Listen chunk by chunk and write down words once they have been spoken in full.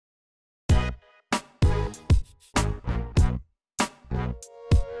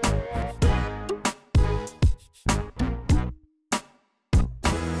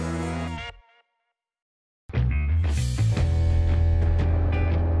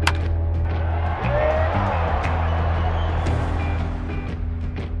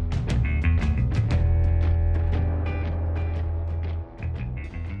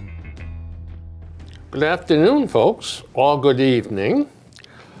Good afternoon, folks, or good evening.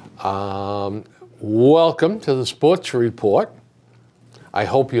 Welcome to the Sports Report. I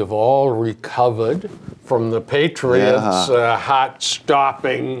hope you've all recovered from the Patriots'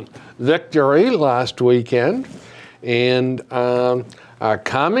 heart-stopping victory last weekend and are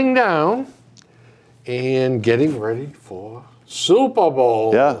calming down and getting ready for Super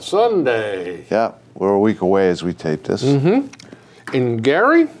Bowl Sunday. Yeah, we're a week away as we tape this. And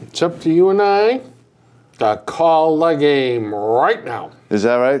Gary, it's up to you and I to call the game right now. Is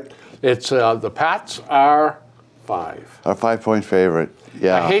that right? It's the Pats are 5. Our 5-point favorite.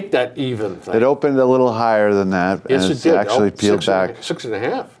 Yeah. I hate that even thing. It opened a little higher than that. Yes, and it it's did. actually peeled back.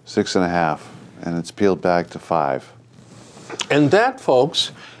 6.5. 6.5. And it's peeled back to 5. And that,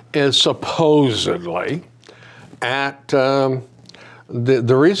 folks, is supposedly at the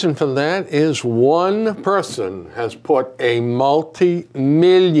reason for that is one person has put a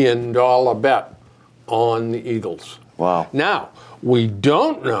multi-million-dollar bet on the Eagles. Wow. Now, we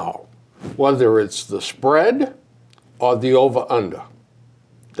don't know whether it's the spread or the over-under.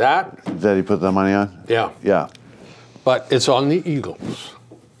 That he put the money on? Yeah. Yeah. But it's on the Eagles.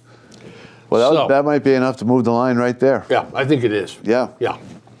 Well, that might be enough to move the line right there. Yeah, I think it is. Yeah. Yeah.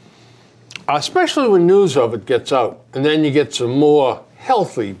 Especially when news of it gets out, and then you get some more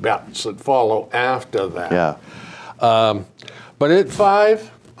healthy bets that follow after that. Yeah. But at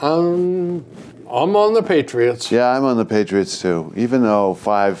 5, I'm on the Patriots. Yeah, I'm on the Patriots too. Even though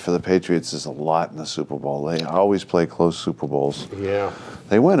 5 for the Patriots is a lot in the Super Bowl. They always play close Super Bowls. Yeah.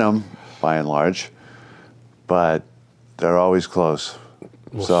 They win them, by and large, but they're always close.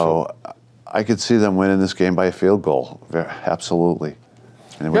 So I could see them winning this game by a field goal. Absolutely.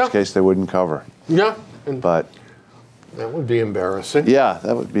 In which case they wouldn't cover. Yeah. But that would be embarrassing. Yeah,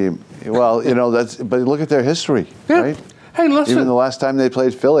 that would be, well, but look at their history, right? Hey, listen. Even the last time they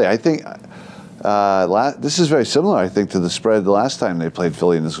played Philly, I think, this is very similar, I think, to the spread the last time they played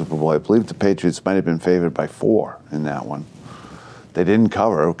Philly in the Super Bowl. I believe the Patriots might have been favored by 4 in that one. They didn't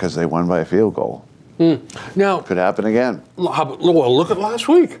cover because they won by a field goal. Now, could happen again. Well, look at last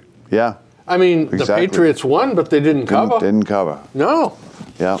week. Yeah. I mean, the Patriots won, but they didn't cover. Didn't cover. No.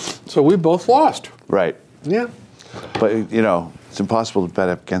 Yeah. So we both lost. Right. Yeah. But, it's impossible to bet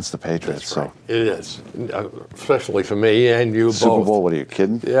against the Patriots. Right. It is, especially for me and you Super both. Super Bowl, what are you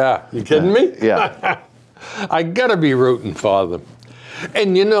kidding? Yeah. You kidding me? Yeah. I got to be rooting for them.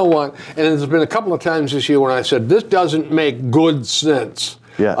 And you know what? And there's been a couple of times this year when I said, this doesn't make good sense.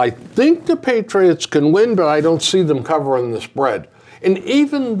 Yeah. I think the Patriots can win, but I don't see them covering the spread. And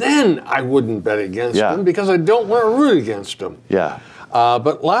even then, I wouldn't bet against them because I don't want to root against them. Yeah.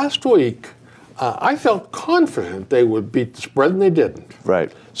 But last week, I felt confident they would beat the spread, and they didn't.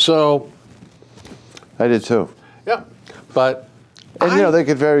 Right. So. I did too. Yeah. But. And, they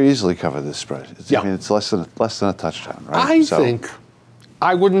could very easily cover this spread. Yeah. I mean, it's less than a touchdown, right? I think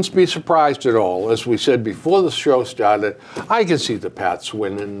I wouldn't be surprised at all. As we said before the show started, I can see the Pats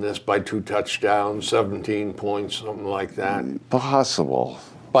winning this by 2 touchdowns, 17 points, something like that. Possible.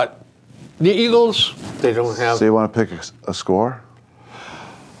 But the Eagles, they don't have. So you want to pick a score?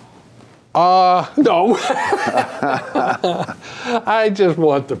 No. I just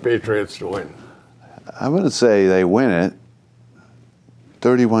want the Patriots to win. I'm going to say they win it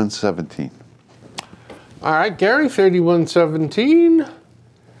 31-17. All right, Gary, 31-17.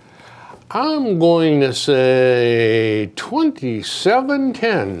 I'm going to say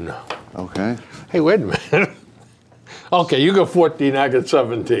 27-10. Okay. Hey, wait a minute. Okay, you go 14, I get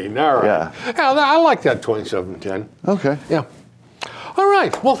 17. All right. Yeah. I like that 27-10. Okay. Yeah. All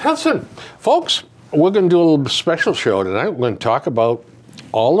right. Well, listen, folks, we're going to do a little special show tonight. We're going to talk about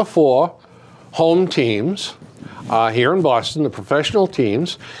all the 4 home teams here in Boston, the professional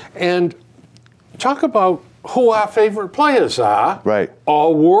teams, and talk about who our favorite players are. Right.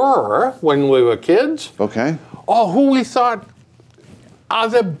 Or were when we were kids. Okay. Or who we thought are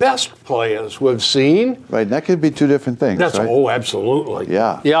the best players we've seen. Right. And that could be 2 different things. That's right? Absolutely.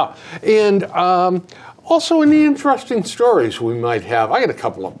 Yeah. Yeah. And also any interesting stories we might have. I got a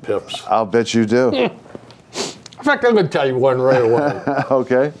couple of pips. I'll bet you do. In fact, I'm going to tell you one right away.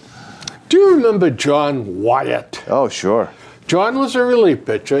 Okay. Do you remember John Wyatt? Oh, sure. John was a relief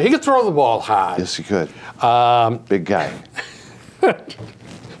pitcher. He could throw the ball hard. Yes, he could. Big guy. The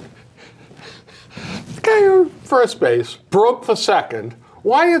guy on first base broke for second.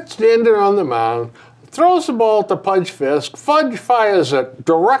 Wyatt standing on the mound, throws the ball to Pudge Fisk. Fudge fires it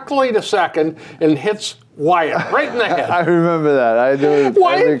directly to second and hits Wyatt right in the head. I remember that. I do.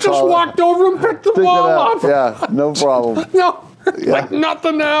 Wyatt just walked over and picked the ball up. Yeah, no problem. No, like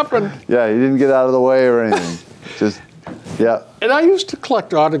nothing happened. Yeah, he didn't get out of the way or anything. Just Yeah, And I used to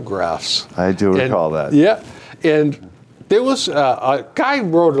collect autographs. I do recall that. Yeah. And there was a guy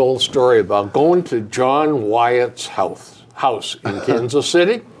wrote a little story about going to John Wyatt's house in Kansas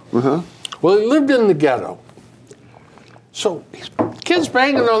City. Well, he lived in the ghetto. So kids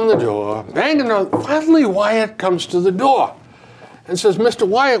banging on the door, finally Wyatt comes to the door and says, Mr.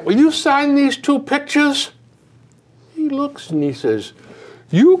 Wyatt, will you sign these 2 pictures? He looks and he says,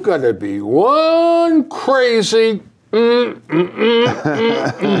 you gotta be one crazy to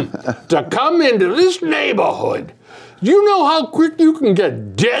come into this neighborhood. You know how quick you can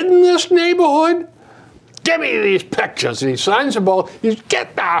get dead in this neighborhood? Give me these pictures. And he signs them all. He says,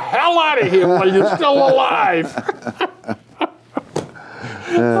 get the hell out of here while you're still alive.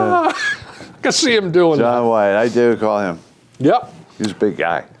 I can see him doing that. John Wyatt, I do recall him. Yep. He's a big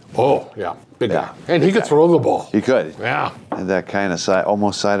guy. Oh, yeah. Big guy. And he could throw the ball. He could. Yeah. And that kind of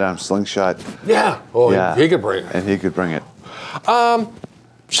almost sidearm slingshot. Yeah. Oh, Yeah. He could bring it. And he could bring it.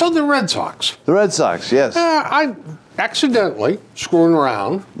 So the Red Sox. The Red Sox, yes. I accidentally, screwing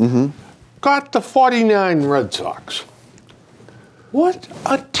around, got the 49 Red Sox. What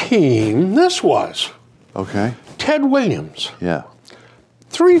a team this was. Okay. Ted Williams, Yeah.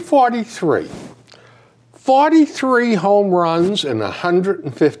 343. 43 home runs and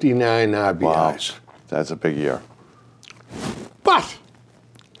 159 RBIs. Wow. That's a big year. But,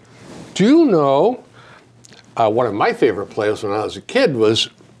 do you know, one of my favorite players when I was a kid was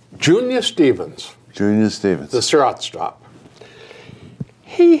Junior Stevens, Junior Stevens. the shortstop.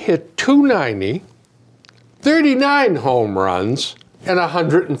 He hit 290, 39 home runs, and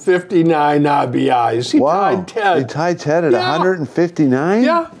 159 RBIs. He tied Ted. He tied Ted at Yeah. 159?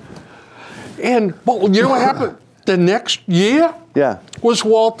 Yeah. And, well, you know what happened? The next year Yeah. was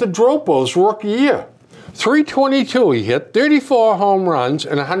Walter Dropo's rookie year. 322 he hit, 34 home runs,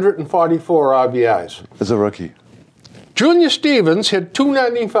 and 144 RBIs. As a rookie. Junior Stevens hit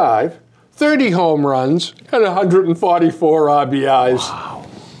 295, 30 home runs, and 144 RBIs. Wow.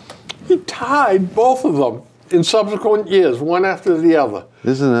 He tied both of them in subsequent years, one after the other.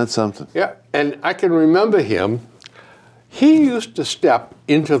 Isn't that something? Yeah, and I can remember him. He used to step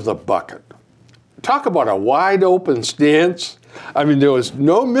into the bucket. Talk about a wide open stance. I mean, there was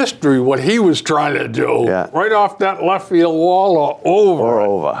no mystery what he was trying to do. Yeah. Right off that left field wall or over. Or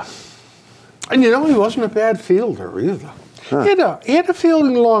over. And you know, he wasn't a bad fielder either. Huh. He had a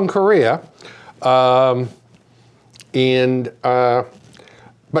fielding long career, but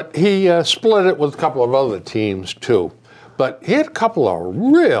he split it with a couple of other teams too. But he had a couple of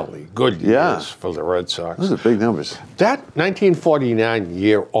really good years for the Red Sox. Those are big numbers. That 1949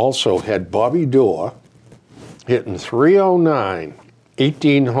 year also had Bobby Doerr hitting 309,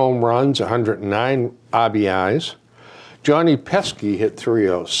 18 home runs, 109 RBIs. Johnny Pesky hit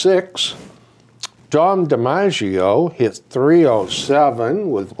 306. Dom DiMaggio hit 307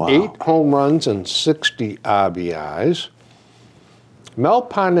 with 8 home runs and 60 RBIs. Mel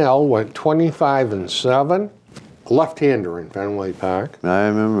Parnell went 25-7, left-hander in Fenway Park. I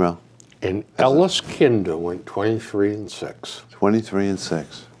remember Mel. And Ellis Kinder went 23-6.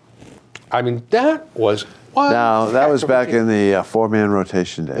 23-6. I mean, that was one. Now, that was back in the 4-man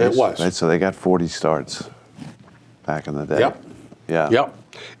rotation days. It was. Right? So they got 40 starts back in the day. Yep. Yeah. Yep.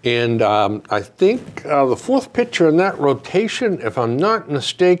 And I think the fourth pitcher in that rotation, if I'm not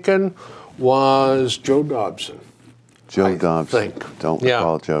mistaken, was Joe Dobson. Joe Dobson. think. Don't Yeah.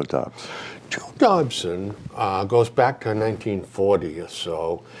 recall Joe Dobson. Joe Dobson goes back to 1940 or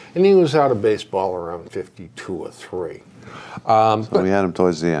so, and he was out of baseball around 52 or 3. So we had him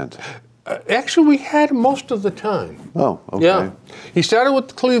towards the end. Actually, we had him most of the time. Oh, okay. Yeah. He started with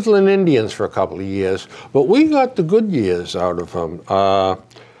the Cleveland Indians for a couple of years, but we got the good years out of him.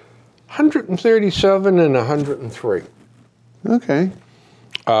 137 and 103. Okay.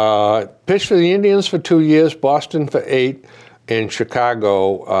 Pitched for the Indians for 2 years, Boston for 8, and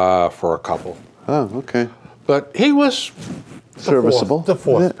Chicago for a couple. Oh, okay. But he was Serviceable. The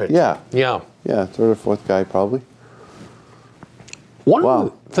fourth pitcher. Yeah. Yeah. Yeah, third or fourth guy probably. One Wow.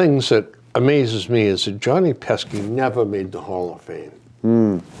 of the things that amazes me is that Johnny Pesky never made the Hall of Fame.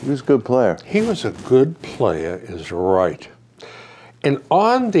 He was a good player. He was a good player, is right. And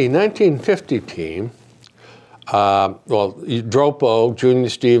on the 1950 team, Dropo, Junior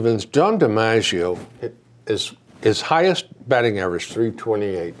Stevens, John DiMaggio, his highest batting average,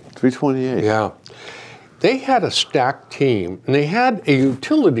 328. 328. Yeah. They had a stacked team, and they had a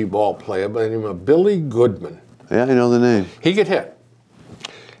utility ball player by the name of Billy Goodman. Yeah, I know the name. He could hit.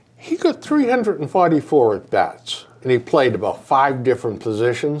 He got 344 at bats, and he played about 5 different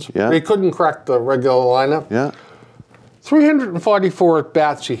positions. Yeah. He couldn't crack the regular lineup. Yeah. 344 at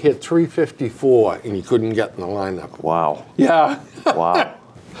bats, he hit 354, and he couldn't get in the lineup. Wow. Yeah. Wow.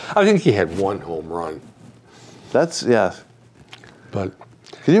 I think he had one home run. That's, yeah. But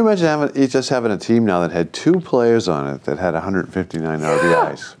Can you imagine just having a team now that had 2 players on it that had 159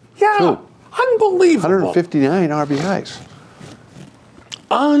 RBIs? yeah, 2. unbelievable. 159 RBIs.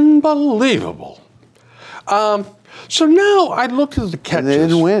 Unbelievable. So now I look at the catches. And they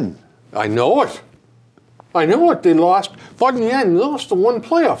didn't win. I know it. I know it. They lost. But in the end, they lost the one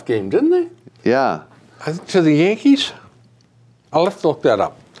playoff game, didn't they? Yeah. To the Yankees? I'll have to look that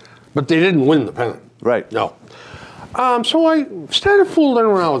up. But they didn't win the pennant. Right. No. So I started fooling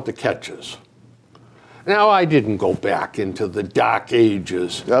around with the catches. Now, I didn't go back into the dark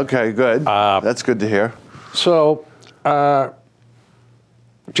ages. Okay, good. That's good to hear. So,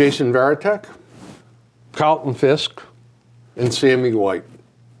 Jason Varitek, Carlton Fisk, and Sammy White.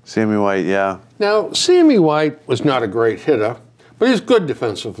 Sammy White, yeah. Now, Sammy White was not a great hitter, but he's good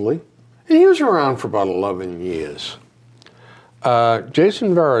defensively, and he was around for about 11 years.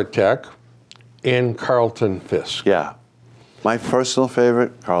 Jason Varitek and Carlton Fisk. Yeah. My personal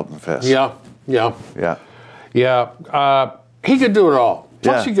favorite, Carlton Fisk. Yeah, yeah, Yeah. yeah. He could do it all.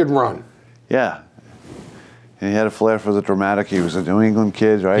 Plus, Yeah. he could run. Yeah. And he had a flair for the dramatic. He was a New England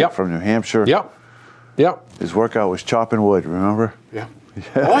kid, right? Yep. From New Hampshire. Yep, yep. His workout was chopping wood, remember? Yeah.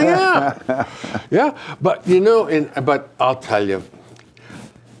 Oh yeah. Yeah. But you know, but I'll tell you,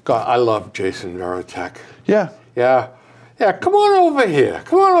 God, I love Jason Varitek. Yeah. Yeah. Yeah. Come on over here.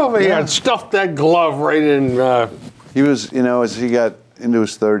 Come on over here Yeah. and stuff that glove right in. He was, as he got into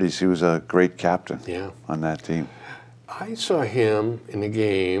his 30s, he was a great captain Yeah. on that team. I saw him in a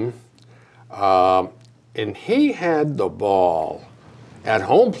game, and he had the ball at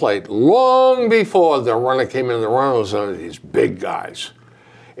home plate long before the runner came in. The runner was one of these big guys.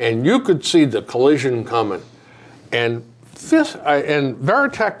 And you could see the collision coming. And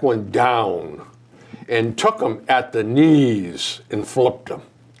Varitek went down and took him at the knees and flipped him.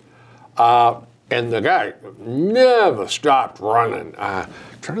 And the guy never stopped running.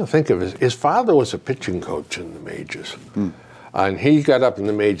 Trying to think of his father was a pitching coach in the majors. And he got up in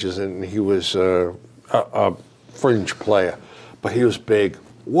the majors and he was a fringe player. But he was big.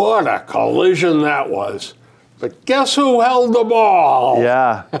 What a collision that was. But guess who held the ball?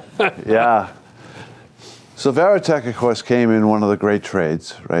 Yeah. Yeah. So Varitek, of course, came in one of the great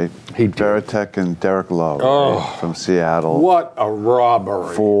trades, right? He did. Varitek and Derek Lowe right, from Seattle. What a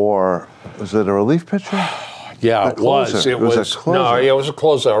robbery. Was it a relief pitcher? Yeah, A it was. closer. It It was a was. closer. No, it was a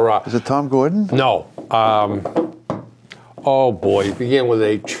closer. Is it Tom Gordon? No. Oh boy, it began with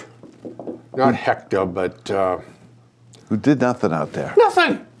H. Not Hector, but Who did nothing out there.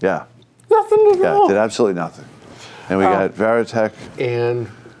 nothing. Yeah. Nothing at Yeah, all. did absolutely nothing. And we got Varitek, And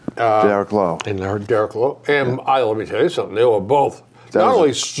Derek Lowe. Derek Lowe. And let me tell you something. They were both That not was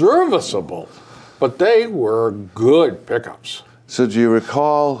only serviceable, but they were good pickups. So do you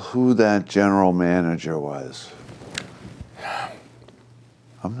recall who that general manager was?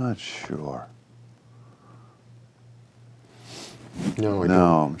 I'm not sure. No, I don't.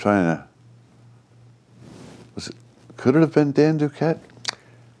 No, I'm trying to. Could it have been Dan Duquette?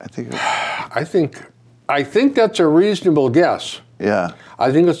 I think. I think that's a reasonable guess. Yeah.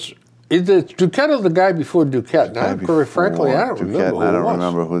 I think it's either Duquette or the guy before Duquette. And I, very frankly, I don't Duquette, remember who I it don't was.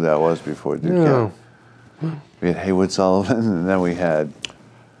 remember who that was before Duquette. No. We had Haywood Sullivan, and then we had.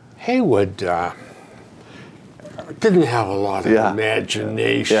 Haywood didn't have a lot of Yeah.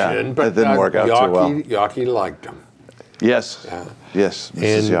 imagination, Yeah, but that didn't work out too well. Yawkey liked him. Yes. Yeah. Yes,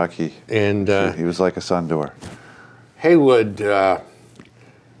 Mrs. Yaki. And He was like a son to her. Haywood,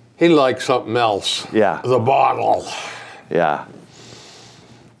 he liked something else. Yeah. The bottle. Yeah.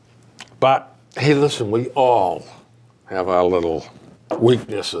 But, hey, listen, we all have our little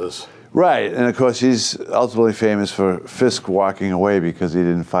weaknesses. Right, and of course he's ultimately famous for Fisk walking away because he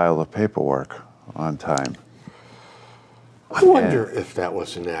didn't file the paperwork on time. I wonder if that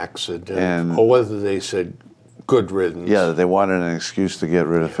was an accident or whether they said good riddance. Yeah, they wanted an excuse to get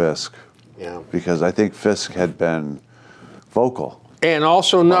rid of Fisk Yeah. because I think Fisk had been vocal. And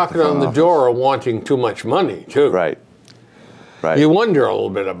also knocking on the door of wanting too much money, too. Right. Right. You wonder a little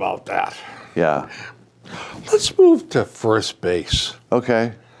bit about that. Yeah. Let's move to first base.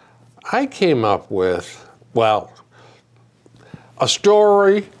 Okay. I came up with, well, a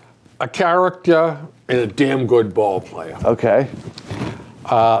story, a character, and a damn good ball player. Okay.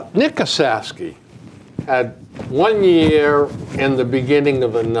 Nick Osaski had 1 year and the beginning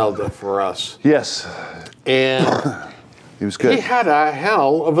of another for us. Yes. And He was good. he had a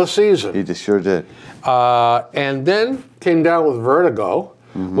hell of a season. He just sure did. And then came down with vertigo,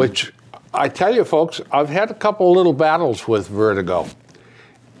 which I tell you, folks, I've had a couple little battles with vertigo.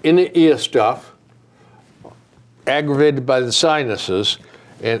 In the ear stuff, aggravated by the sinuses,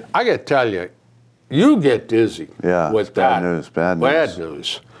 and I got to tell you, you get dizzy with that. Bad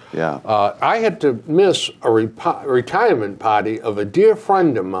news. Yeah. I had to miss a retirement party of a dear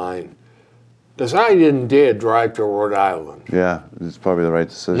friend of mine because I didn't dare drive to Rhode Island. Yeah, it's probably the right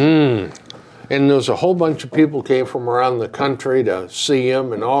decision. And there was a whole bunch of people came from around the country to see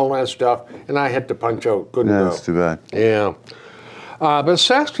him and all that stuff, and I had to punch out. Couldn't go. That's too bad. Yeah. But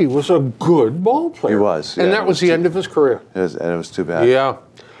Saxby was a good ball player. He was. And that was the end of his career. And it was too bad. Yeah.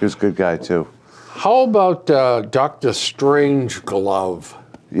 He was a good guy, too. How about Dr. Strangeglove?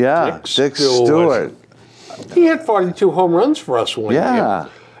 Yeah, Dick Stewart. He hit 42 home runs for us one year.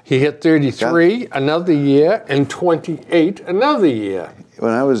 He hit 33 another year and 28 another year.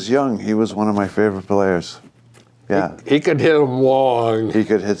 When I was young, he was one of my favorite players. Yeah. He could hit them long. He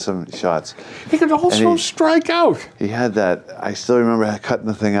could hit some shots. He could also strike out. He had that, I still remember cutting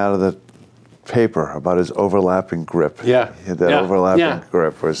the thing out of the paper about his overlapping grip. Yeah. He had that overlapping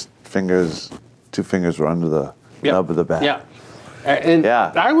grip where his fingers, 2 fingers were under the nub of the bat. Yeah. And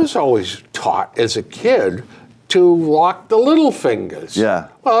I was always taught as a kid to lock the little fingers. Yeah.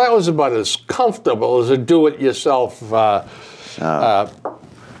 Well, that was about as comfortable as a do-it-yourself. But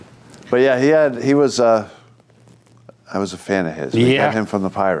yeah, he was. I was a fan of his. We got him from the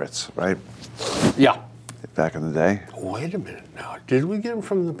Pirates, right? Yeah. Back in the day. Wait a minute now. Did we get him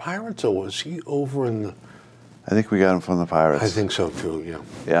from the Pirates, or was he over in the? I think we got him from the Pirates. I think so too. Yeah.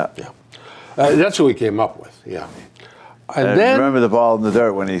 Yeah. Yeah. That's who we came up with. Yeah. And then remember the ball in the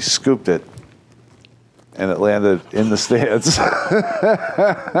dirt when he scooped it, and it landed in the stands.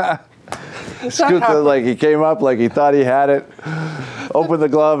 Scooped it like he came up like he thought he had it. Opened the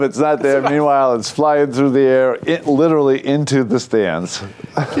glove, it's not there. Meanwhile, it's flying through the air, literally into the stands.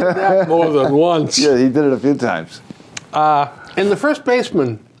 Did that more than once. Yeah, he did it a few times. And the first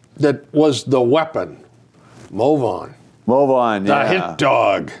baseman that was the weapon, Mo Vaughn. The hit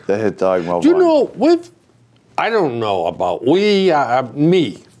dog. The hit dog, Mo Vaughn. Do you know, I don't know about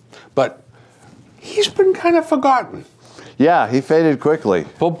me, but he's been kind of forgotten. Yeah, he faded quickly.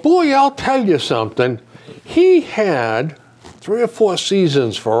 But boy, I'll tell you something. He had 3 or 4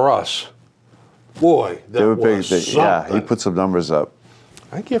 seasons for us. Boy, that was big. Something. Yeah, he put some numbers up.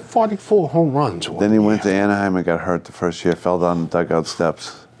 I get 44 home runs. Then he went to Anaheim and got hurt the first year, fell down the dugout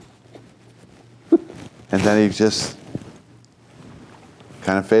steps. And then he just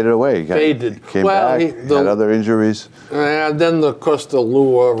kind of faded away. Came back, had other injuries. And then, of course, the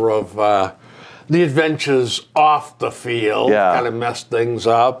lure of the adventures off the field kind of messed things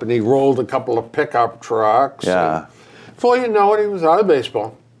up, and he rolled a couple of pickup trucks. Yeah. Before you know it, he was out of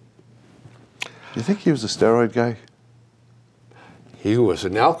baseball. Do you think he was a steroid guy? He was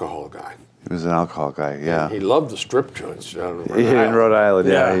an alcohol guy. He was an alcohol guy, yeah. And he loved the strip joints down in Rhode Island. In Rhode Island,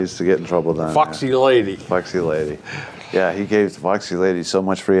 yeah. He used to get in trouble down Foxy Lady. Foxy Lady. Yeah, he gave Foxy Lady so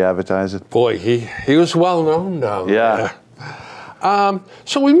much free advertising. Boy, he was well known down there.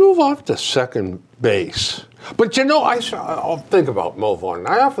 So we move off to second base. But you know, I'll think about Mo Vaughn.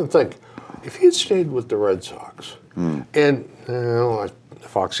 I often think, if he had stayed with the Red Sox, and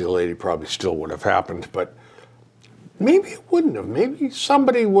Foxy Lady probably still would have happened, but maybe it wouldn't have. Maybe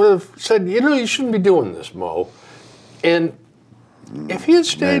somebody would have said, you shouldn't be doing this, Mo. And if he had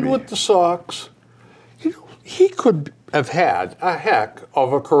stayed with the Sox, he could have had a heck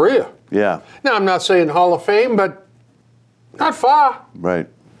of a career. Yeah. Now, I'm not saying Hall of Fame, but not far. Right.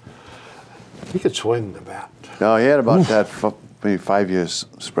 He could swing the bat. No, he had about that maybe 5 years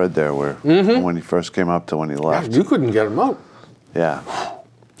spread there where when he first came up to when he left. Yeah, you couldn't get him out. Yeah.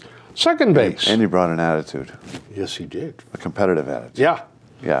 Second base. And he brought an attitude. Yes, he did. A competitive attitude. Yeah.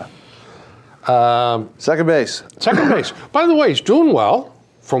 Yeah. Second base. Second base. By the way, he's doing well.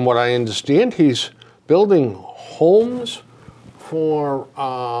 From what I understand, he's building homes for...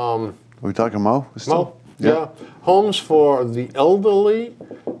 Are we talking Mo? Mo, yeah. Homes for the elderly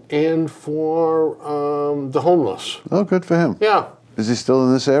and for the homeless. Oh, good for him. Yeah. Is he still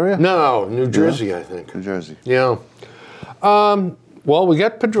in this area? No, New Jersey, I think. New Jersey. Yeah. Well, we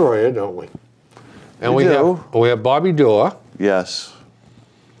got Pedroia, don't we? And we have Bobby Doerr. Yes.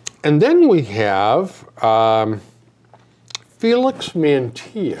 And then we have Felix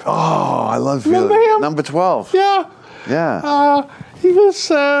Mantilla. Oh, I love Felix. Remember him? Number 12. Yeah. Yeah. He was...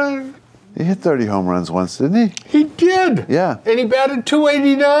 he hit 30 home runs once, didn't he? He did. Yeah. And he batted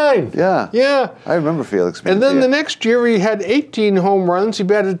 .289. Yeah. Yeah. I remember Felix Mantilla. And then the next year he had 18 home runs. He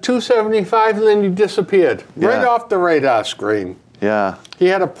batted .275, and then he disappeared. Right off the radar screen. Yeah. He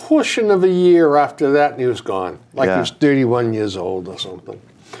had a portion of a year after that, and he was gone. Like Yeah. he was 31 years old or something.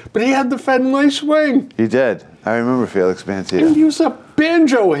 But he had the Fenway swing. He did. I remember Felix And Mantilla. he was a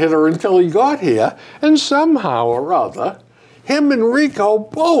banjo hitter until he got here. And somehow or other, him and Rico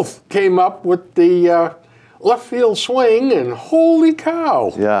both came up with the left field swing, and holy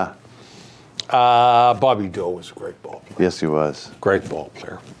cow. Yeah. Bobby Doe was a great ball player. Yes, he was. Great ball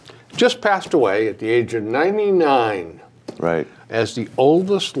player. Just passed away at the age of 99 Right. as the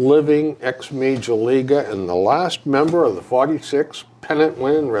oldest living ex-major leaguer and the last member of the 46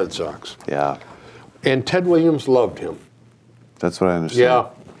 pennant-winning Red Sox. Yeah. And Ted Williams loved him. That's what I understand. Yeah.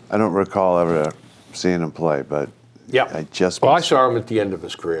 I don't recall ever seeing him play, but Yeah. I I saw him at the end of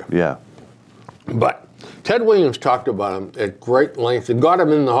his career. Yeah. But Ted Williams talked about him at great length and got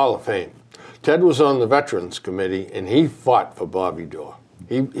him in the Hall of Fame. Ted was on the Veterans Committee, and he fought for Bobby Doe.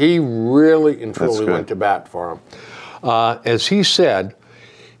 He really and truly good. went to bat for him. As he said,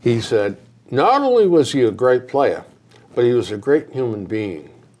 not only was he a great player, but he was a great human being.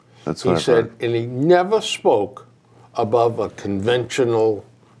 That's what He I've said, heard. and he never spoke above a conventional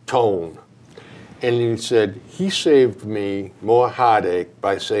tone. And he said, he saved me more heartache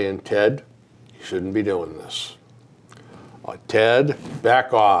by saying, Ted, you shouldn't be doing this. Ted,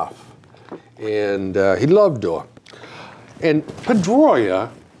 back off. And he loved Doe. And Pedroia,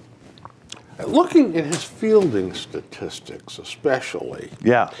 looking at his fielding statistics especially,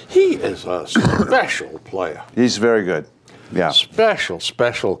 Yeah. he is a special player. He's very good. Yeah.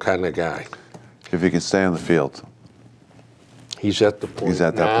 Special kind of guy. If he can stay on the field. He's at the point He's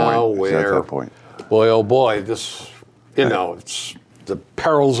at that now point. where, He's at that point. boy, oh boy, this, it's the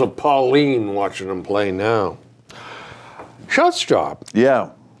perils of Pauline watching him play now. Shortstop. Yeah.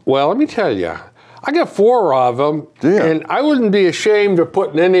 Well, let me tell you, I got 4 of them, Do you? and I wouldn't be ashamed of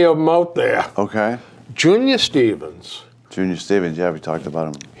putting any of them out there. Okay. Junior Stevens, Junior Stevens, yeah, we talked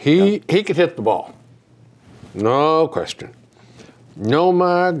about him. he could hit the ball. No question.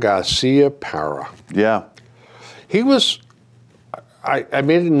 Nomar Garcia Parra. Yeah. He was, I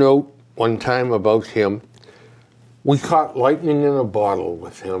made a note one time about him. We caught lightning in a bottle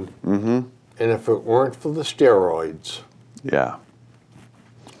with him. Mm-hmm. And if it weren't for the steroids, Yeah.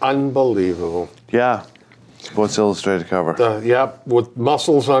 unbelievable. Yeah. Sports Illustrated cover. With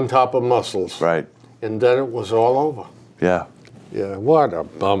muscles on top of muscles. Right. And then it was all over. Yeah. Yeah, what a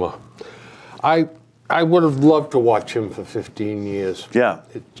bummer. I would have loved to watch him for 15 years. Yeah.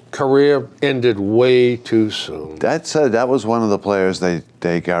 His career ended way too soon. That was one of the players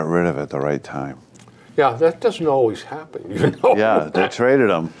they got rid of at the right time. Yeah, that doesn't always happen, you know. Yeah, they traded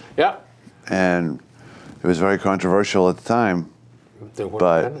him, Yeah. and it was very controversial at the time, They won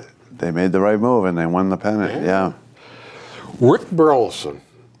but the pennant. they made the right move and they won the pennant. Yeah. Rick Burleson,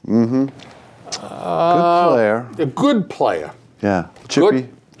 Good player. a good player. Yeah. Chippy. Good,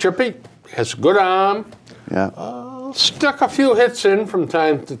 chippy, has a good arm. Yeah. Stuck a few hits in from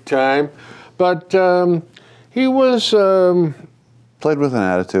time to time, but he was Played with an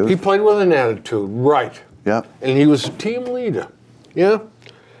attitude. he played with an attitude, right? Yeah. And he was a team leader, yeah.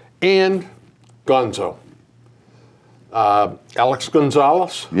 And Gonzo, Alex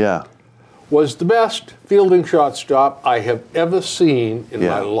Gonzalez, Yeah. was the best fielding shortstop I have ever seen in Yeah.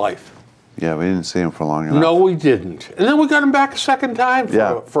 my life. Yeah, we didn't see him for long enough. No, we didn't. And then we got him back a second time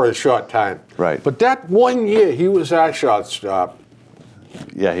for a short time. Right. But that one year he was our shortstop.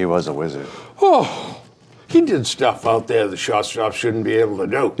 Yeah, he was a wizard. Oh, he did stuff out there the shortstop shouldn't be able to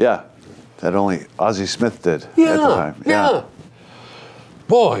do. Yeah. That only Ozzie Smith did at Yeah, the time. yeah.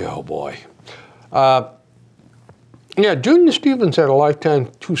 Boy, oh boy. Yeah, Junior Stevens had a lifetime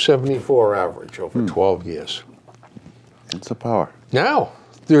 274 average over 12 years. It's a power. Now,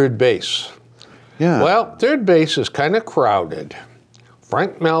 third base. Yeah. Well, third base is kind of crowded.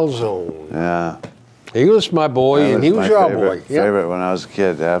 Frank Malzone. Yeah. He was my boy, That and he was my your favorite, boy. Yep. favorite when I was a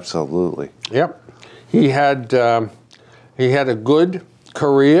kid, absolutely. Yep. He had a good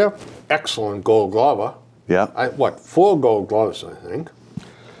career, excellent Gold Glover. Yeah. 4 Gold Gloves, I think.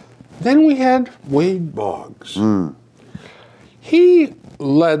 Then we had Wade Boggs. He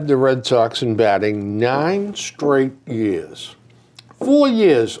led the Red Sox in batting 9 straight years. 4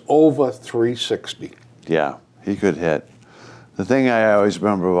 years over 360. Yeah, he could hit. The thing I always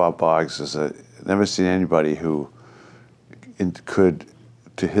remember about Boggs is that I've never seen anybody who could,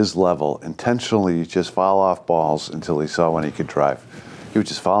 to his level, intentionally just foul off balls until he saw when he could drive. He would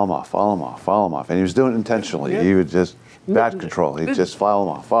just foul them off, foul them off, foul them off. And he was doing it intentionally. Yeah. He would just, bat control, he'd just foul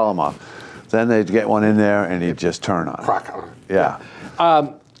them off, foul them off. Then they'd get one in there and he'd just turn on it. Crack on. Yeah.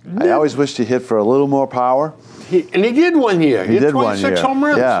 I always wished he hit for a little more power. And he did one year. He had did one 26 year. home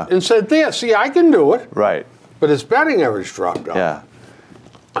runs. Yeah. And said, there, see, I can do it. Right. but his batting average dropped off. Yeah.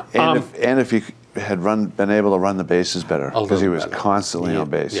 And if he had been able to run the bases better, because he was constantly on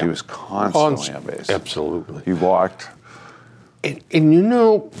base. Yeah. He was constantly on base. Absolutely. He walked. And you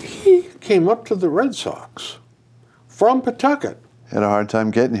know, he came up to the Red Sox from Pawtucket Had a hard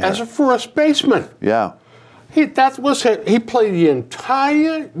time getting here. as a first baseman. Yeah. He played the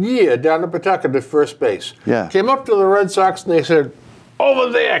entire year down at Pawtucket at first base. Yeah. Came up to the Red Sox and they said,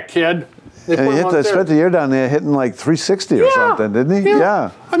 "Over there, kid." They And put he him out spent the year down there hitting like 360 or something, didn't he?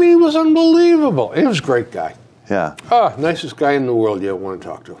 Yeah. I mean, he was unbelievable. He was a great guy. Yeah. Ah, nicest guy in the world you ever want to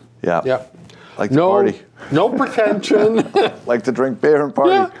talk to. Yeah. Yep. Like to party. No pretension. Like to drink beer and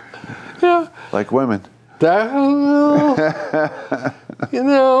party. Yeah. Like women. You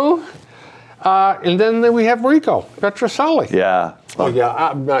know. And then we have Rico Petrocelli. Yeah. Oh,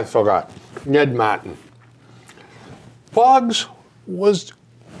 yeah, I forgot. Ned Martin. Boggs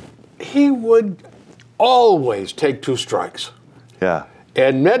he would always take 2 strikes. Yeah.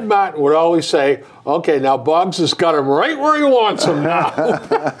 And Ned Martin would always say, "Okay, now Boggs has got him right where he wants him now."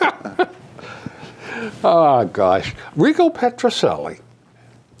 Oh, gosh. Rico Petrocelli,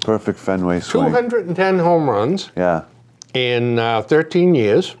 Perfect Fenway swing. 210 home runs Yeah. in 13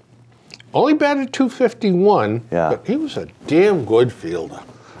 years. Only batted .251, Yeah. but he was a damn good fielder.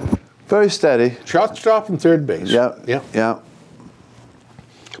 Very steady. Shortstop and third base. Yeah. Yeah. Yeah.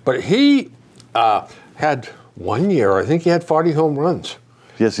 But he had 1 year, I think he had 40 home runs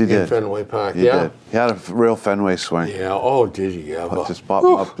Yes, he in did. Fenway Park. He yeah. did. He had a real Fenway swing. Yeah. Oh, did he ever? Just pop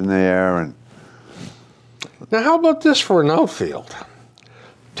him up in the air and Now, how about this for an outfield?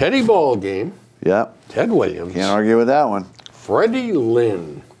 Teddy Ballgame, yeah. Ted Williams, Can't argue with that one. Freddie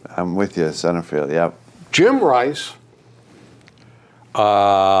Lynn, I'm with you, center field. Yep. Jim Rice,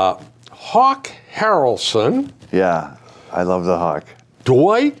 Hawk Harrelson, Yeah. I love the Hawk.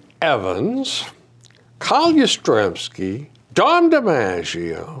 Dwight Evans, Carl Yastrzemski, Dom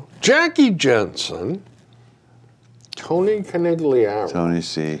DiMaggio, Jackie Jensen, Tony Canigliaro, Tony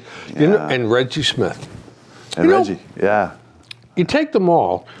C. Yeah. you know, and Reggie Smith. And you know- Reggie. Yeah. You take them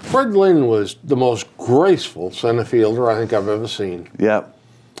all. Fred Lynn was the most graceful center fielder I think I've ever seen. Yep.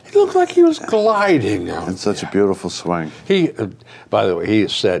 He looked like he was gliding out. And such a beautiful swing. He, by the way, he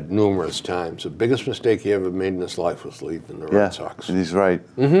has said numerous times the biggest mistake he ever made in his life was leaving the Yeah. Red Sox. And he's right.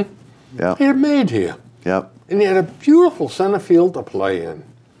 Mm-hmm. Yep. He had made here, Yep. and he had a beautiful center field to play in.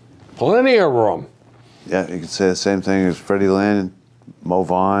 Plenty of room. Yeah. You could say the same thing as Freddie Lynn, Mo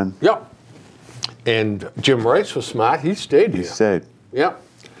Vaughn. Yep. And Jim Rice was smart. He stayed He here. stayed. Yep.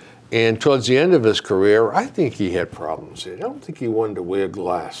 And towards the end of his career, I think he had problems. I don't think he wanted to wear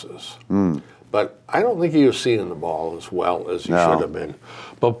glasses. But I don't think he was seeing the ball as well as he No. should have been.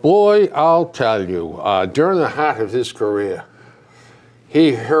 But boy, I'll tell you, during the height of his career,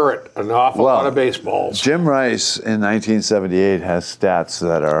 he hurt an awful lot of baseballs. Jim Rice in 1978 has stats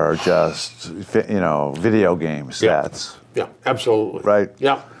that are just, video game stats. Yeah, absolutely. Right.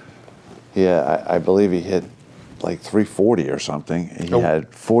 Yeah. Yeah, I believe he hit like 340 or something. He had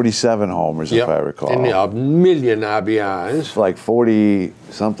 47 homers, if I recall. And a million RBIs. Like 40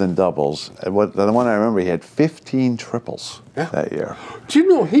 something doubles. And the one I remember, he had 15 triples that year. Do you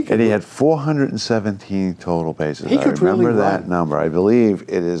know he could? And he had 417 total bases. He I could remember really that run. number. I believe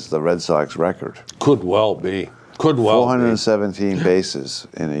it is the Red Sox record. Could well be. Could well 417 bases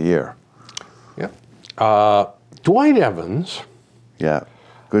in a year. be. Yeah. Dwight Evans. Yeah.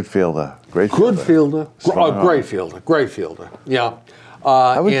 Good fielder. Great Good fielder. fielder. Great fielder. Great fielder. Yeah.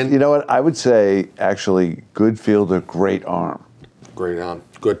 You know what? I would say actually good fielder, great arm. Great arm.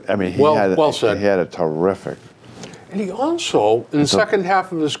 Good. I mean, well said. He had a terrific. And he also, in the second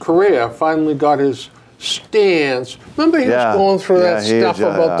half of his career, finally got his stance. Remember he was going through that stuff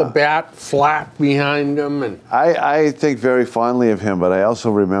about the bat flat behind him? And I think very fondly of him, but I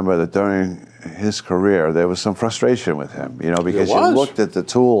also remember that during his career, there was some frustration with him, because you looked at the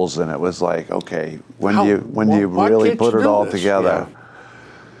tools and it was like, okay, when do you really put it all together? Yeah.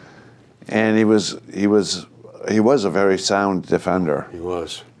 And he was a very sound defender. He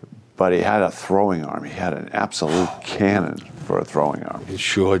was. But he had a throwing arm. He had an absolute cannon for a throwing arm. He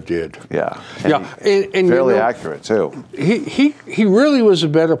sure did. Yeah. And fairly accurate too. He really was a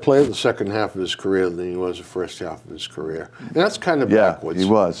better player the second half of his career than he was the first half of his career. And that's kind of backwards. He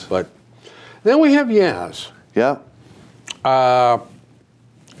was. But then we have Yaz. Yeah.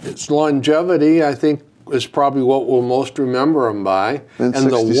 Its longevity, I think, is probably what we'll most remember him by. And the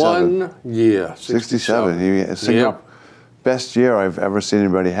 67. 1 year. 67. He single best year I've ever seen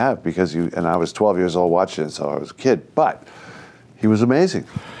anybody have and I was 12 years old watching it, so I was a kid. But he was amazing.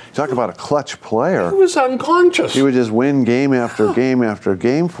 Talk about a clutch player. He was unconscious. He would just win game after game after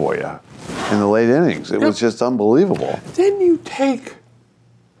game for you. in the late innings. It was just unbelievable. Then you take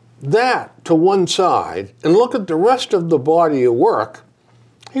that to one side and look at the rest of the body of work.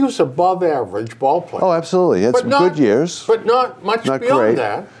 He was above average ball player. Oh, absolutely. He had some good years. But not much Not beyond great.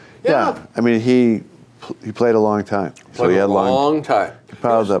 that. Yeah. I mean, he played a long time. So he Played had a long time. He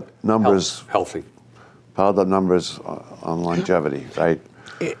piled up numbers. Healthy. Piled up numbers on longevity, right?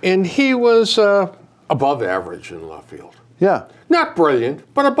 And he was above average in left field. Yeah. Not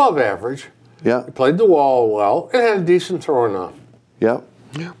brilliant, but above average. Yeah. He played the wall well and had a decent throwing arm. Yeah.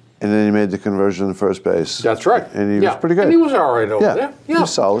 Yeah. And then he made the conversion to first base. That's right. And he was pretty good. And he was all right over Yeah, there. he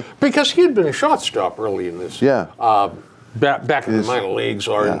was solid. Because he had been a shortstop early in this. Yeah. Back in the minor leagues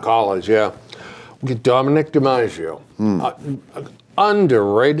or in college, yeah. We get Dominic DiMaggio,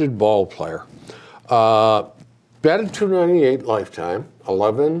 underrated ball player. Batted .298 lifetime,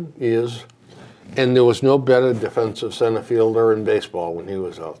 11 years, and there was no better defensive center fielder in baseball when he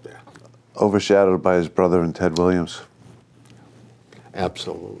was out there. Overshadowed by his brother and Ted Williams.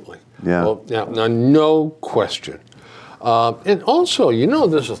 Absolutely. Yeah. Well, yeah, no question. And also,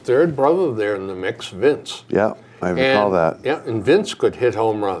 there's a third brother there in the mix, Vince. Yeah, I recall that. Yeah, and Vince could hit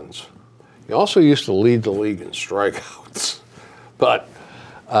home runs. He also used to lead the league in strikeouts. But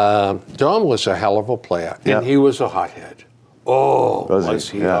Dom was a hell of a player, and he was a hothead. Oh, was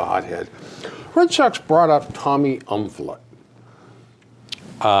he a hothead. Red Sox brought up Tommy Umflett.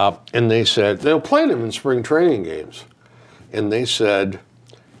 And they said, they played him in spring training games. And they said,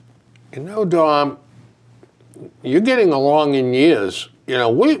 Dom, you're getting along in years.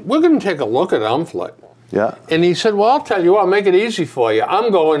 We're going to take a look at Umflett. Yeah. And he said, well, I'll tell you what, I'll make it easy for you.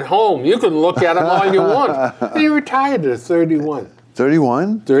 I'm going home. You can look at him all you want. And he retired at 31.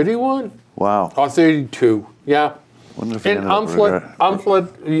 31? 31. Wow. Or 32, yeah. Wonder if he And ended up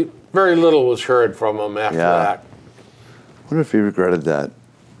Umflett, very little was heard from him after that. Wonder if he regretted that.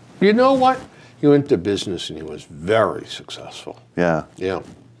 You know what? He went to business and he was very successful. Yeah. Yeah.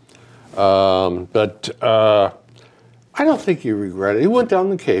 But I don't think he regretted it. He went down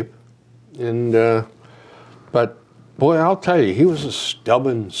the Cape. And but, boy, I'll tell you, he was a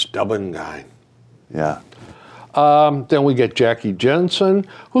stubborn guy. Yeah. Then we get Jackie Jensen,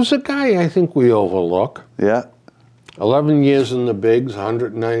 who's a guy I think we overlook. Yeah. 11 years in the bigs,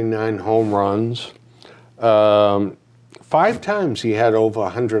 199 home runs. 5 times he had over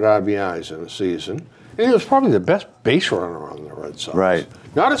 100 RBIs in a season. And he was probably the best base runner on the Red Sox. Right.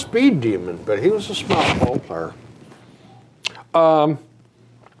 Not a speed demon, but he was a smart ball player.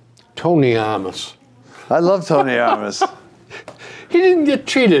 Tony Amos. I love Tony Amos. He didn't get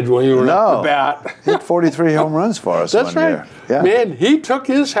cheated when he went up the bat. He hit 43 home runs for us That's one right. year. Yeah. Man, he took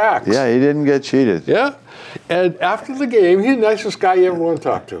his hacks. Yeah, he didn't get cheated. Yeah. And after the game, he's the nicest guy you ever want to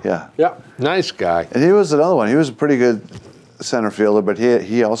talk to. Yeah. Yeah. Nice guy. And he was another one. He was a pretty good center fielder, but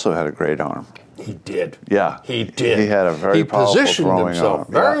he also had a great arm. He did. Yeah. He did. He had a very powerful positioned throwing himself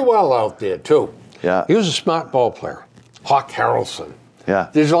arm. very well out there, too. Yeah. He was a smart ball player. Hawk Harrelson. Yeah.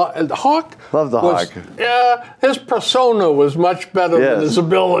 There's Hawk. Love the Hawk. Yeah, his persona was much better than his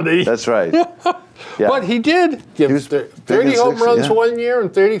ability. That's right. Yeah. But he did give 30 home runs one year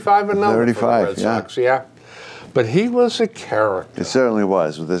and 35 another 35, for the Red Sox. Yeah. But he was a character. It certainly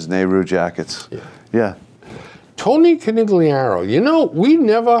was, with his Nehru jackets. Yeah. Tony Canigliaro, we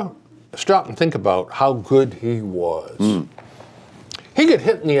never stop and think about how good he was. He got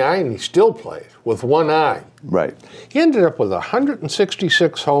hit in the eye and he still played with one eye. Right. He ended up with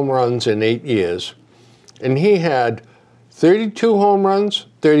 166 home runs in 8 years, and he had 32 home runs,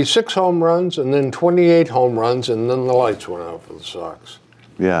 36 home runs, and then 28 home runs, and then the lights went out for the Sox.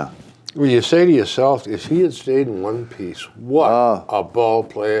 Yeah. Well, you say to yourself, if he had stayed in one piece, what a ball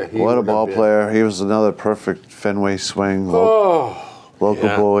player he What a would have ball been. player. He was another perfect Fenway swing. Local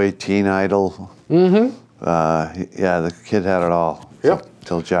boy, teen idol. Mm-hmm. The kid had it all. Yep.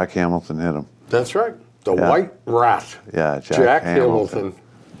 Till Jack Hamilton hit him. That's right. The White Rat. Yeah, Jack Hamilton.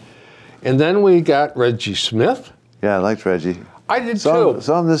 And then we got Reggie Smith. Yeah, I liked Reggie. I did too.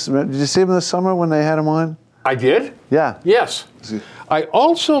 Did you see him this summer when they had him on? I did? Yeah. Yes. I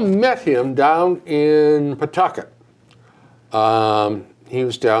also met him down in Pawtucket. He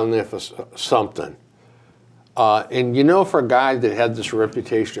was down there for something. And for a guy that had this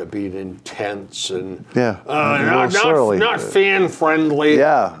reputation of being intense and not fan friendly.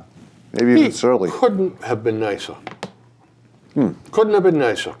 Yeah, maybe even surly. Couldn't have been nicer. Couldn't have been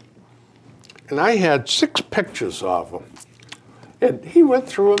nicer. And I had 6 pictures of him. And he went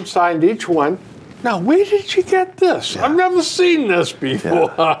through them, signed each one. Now, where did you get this? Yeah. I've never seen this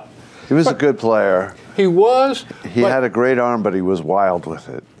before. Yeah. He was a good player. He was. He had a great arm, but he was wild with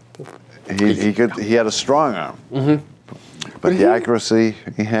it. He had a strong arm. Mm-hmm. But the accuracy,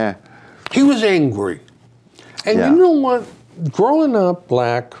 he was angry. And Yeah. you know what? Growing up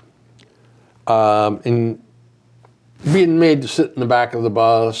black and being made to sit in the back of the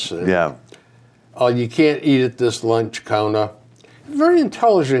bus, and, Yeah. oh, you can't eat at this lunch counter. Very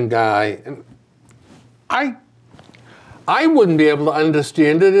intelligent guy. And I wouldn't be able to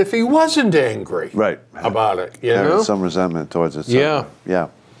understand it if he wasn't angry Right. about it, you Having know? some resentment towards it. Yeah. Yeah.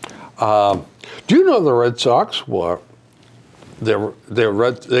 Do you know the Red Sox were, they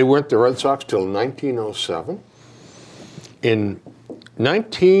weren't the Red Sox till 1907? In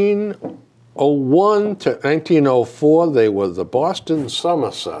 1901 to 1904, they were the Boston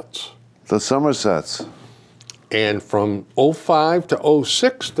Somersets. The Somersets. And from 05 to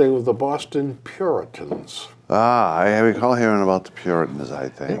 06, they were the Boston Puritans. Ah, I recall hearing about the Puritans, I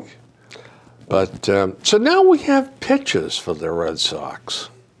think. But so now we have pitchers for the Red Sox.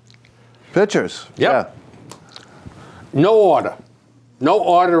 Pitchers. Yep. Yeah. No order. No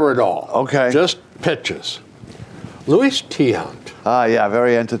order at all. Okay. Just pitchers. Luis Tiant. Ah, yeah,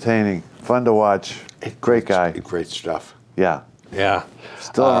 very entertaining. Fun to watch. Great guy. Great stuff. Yeah. Yeah.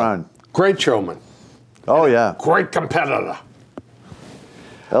 Still around. Great showman. Oh, yeah. Great competitor.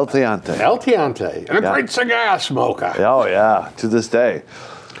 El Tiante. El Tiante. And a Yeah. great cigar smoker. Oh, yeah. To this day.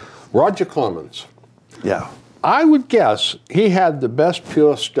 Roger Clemens. Yeah. I would guess he had the best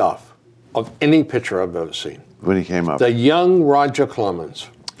pure stuff of any pitcher I've ever seen. When he came up. The young Roger Clemens.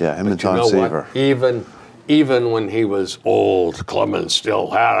 Yeah, him and But you Tom know Seaver. what? Even when he was old, Clemens still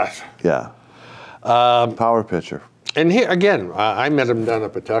had it. Yeah. Power pitcher. And he, again, I met him down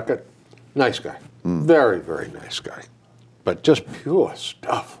at Pawtucket. Nice guy. Very, very nice guy. But just pure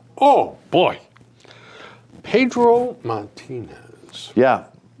stuff. Oh, boy. Pedro Martinez. Yeah.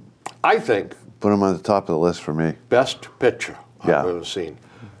 I think Put him on the top of the list for me. best pitcher Yeah. I've ever seen.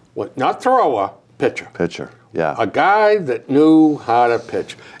 What, not thrower, pitcher. Pitcher. Yeah. A guy that knew how to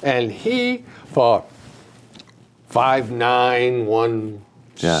pitch. And he, for 5'9",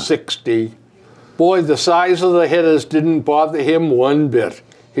 160, boy, the size of the hitters didn't bother him one bit.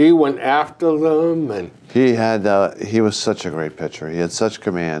 He went after them, and He was such a great pitcher. He had such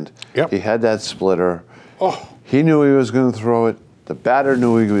command. Yep. He had that splitter. oh, He knew he was going to throw it. The batter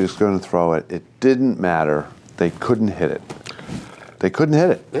knew he was going to throw it. It didn't matter. They couldn't hit it. They couldn't hit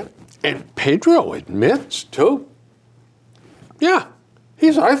it. yeah. And Pedro admits too. Yeah,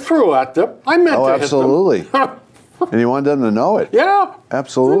 I threw at them. I meant Oh, to absolutely. hit them. And he wanted them to know it. Yeah,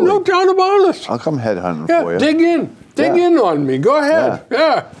 Absolutely. no doubt about it. I'll come headhunting Yeah, for you. dig in on me. Go ahead.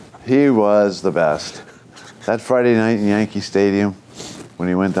 Yeah. He was the best. That Friday night in Yankee Stadium, when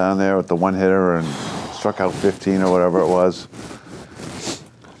he went down there with the one hitter and struck out 15 or whatever it was,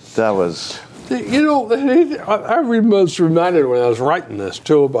 that was. You know, I was reminded when I was writing this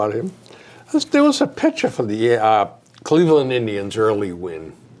too about him. There was a picture for the Cleveland Indians' early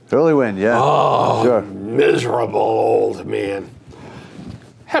win. Early win, yeah. Oh, Sure. miserable old man.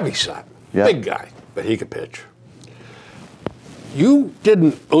 Heavy set, Yeah. big guy, but he could pitch.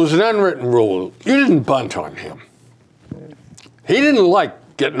 It was an unwritten rule. You didn't bunt on him. He didn't like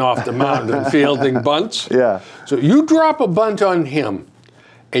getting off the mound and fielding bunts. Yeah. So you drop a bunt on him,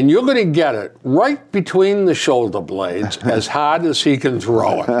 and you're going to get it right between the shoulder blades as hard as he can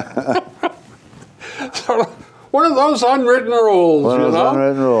throw it. So, one of those unwritten rules, One of those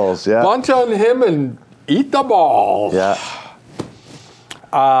unwritten rules, yeah. Bunt on him and eat the ball. Yeah.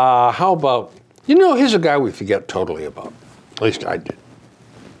 How about, here's a guy we forget totally about. At least I did.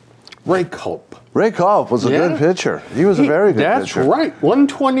 Ray Culp. Ray Culp was a good pitcher. He was a very good pitcher. That's right.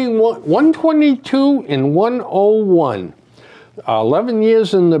 122 and 101. 11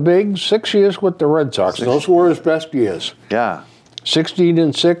 years in the bigs, 6 years with the Red Sox. Those were his best years. Yeah. 16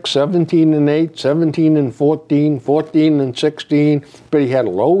 and 6, 17 and 8, 17 and 14, 14 and 16. But he had a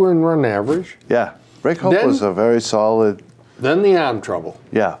low run average. Yeah. Ray Culp was a very solid. Then the arm trouble.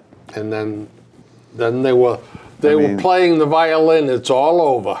 Yeah. And then they were playing the violin. It's all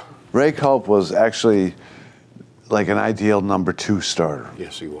over. Ray Culp was actually like an ideal number 2 starter.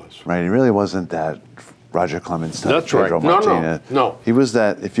 Yes, he was. Right. He really wasn't that Roger Clemens type. That's right. Pedro No. Martinez. He was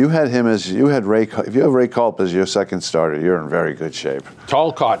that. If you had him as if you have Ray Culp as your second starter, you're in very good shape.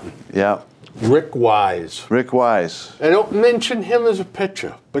 Tall cotton. Yeah. Rick Wise. Rick Wise. I don't mention him as a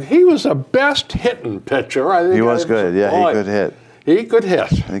pitcher, but he was a best hitting pitcher. I think He was good. Yeah, he could hit. He could hit. I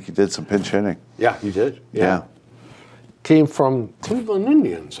think he did some pinch hitting. Yeah, he did. Yeah. Came from Cleveland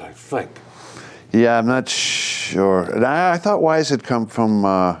Indians, I think. Yeah, I'm not sure. And I thought Wise had come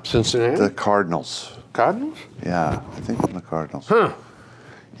from Cincinnati? the Cardinals. Cardinals? Yeah, I think from the Cardinals. Huh.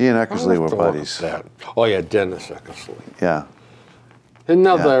 He and Eckersley I'll were have to look buddies. up that. Oh, yeah, Dennis Eckersley. Yeah.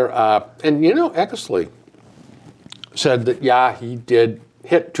 Another, and Eckersley said that, he did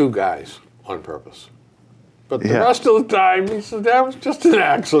hit 2 guys on purpose. But the Yeah. rest of the time, he said that was just an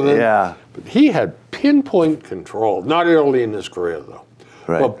accident. Yeah. But he had pinpoint control. Not early in his career, though.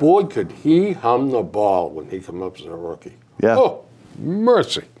 Right. But boy, could he hum the ball when he came up as a rookie. Yeah. Oh,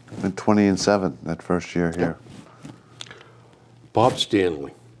 mercy. And 20-7 that first year here. Bob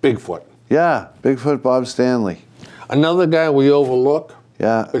Stanley, Bigfoot. Yeah. Bigfoot Bob Stanley. Another guy we overlook,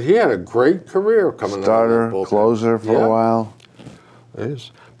 Yeah. but he had a great career coming Starter, out of that bullpen. closer for Yeah. a while.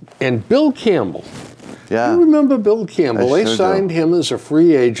 Yes. And Bill Campbell. Yeah. You remember Bill Campbell? I They sure do. signed him as a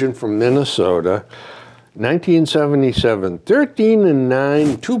free agent from Minnesota, 1977.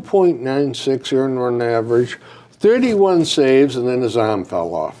 13-9, 2.96 earned run average, 31 saves, and then his arm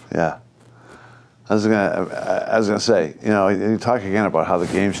fell off. Yeah. I was gonna say, you know, you talk again about how the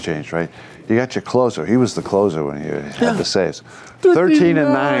game's changed, right? You got your closer. He was the closer when he had the saves.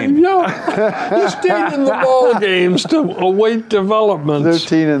 13-9. Yeah. He stayed in the ball games to await developments.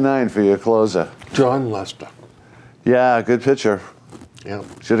 13-9 for your closer. John Lester. Yeah, good pitcher. Yeah.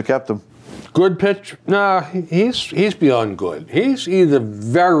 Should have kept him. Good pitch. No, he's beyond good. He's either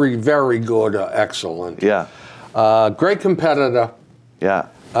very, very good or excellent. Yeah. Great competitor. Yeah.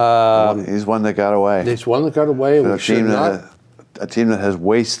 He's one that got away. He's one that got away. For We should not. a team that has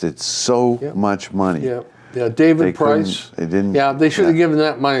wasted so Yeah. much money. Yeah. Yeah. David They couldn't- Price. they didn't- Yeah. They should have yeah. given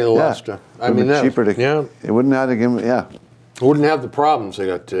that money to Lester. I Would've mean, been that cheaper to. yeah. It wouldn't have to give him. Yeah. Wouldn't have the problems they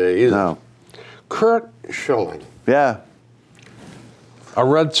got today either. No. Kurt Schilling. Yeah. A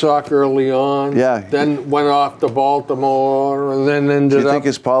Red Sox early on. Yeah. Then went off to Baltimore and then ended Do you up. think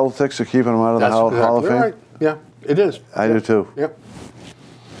his politics are keeping him out of the That's Hall of exactly Fame? right. Yeah, it is. I do too. Yep.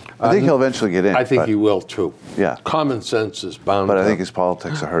 I think he'll eventually get in. I think but, he will too. Yeah. Common sense is bound. But I to. think his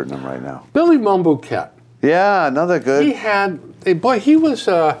politics are hurting him right now. Billy Mumbuket. Yeah, another good. He had, boy, he was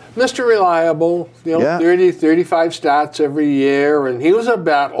Mr. Reliable, you know, Yeah. 30, 35 stats every year, and he was a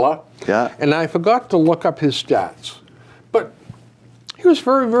battler. Yeah. And I forgot to look up his stats. But he was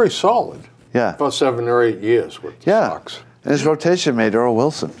very, very solid Yeah. for 7 or 8 years with the Yeah. Sox. And his rotation made Earl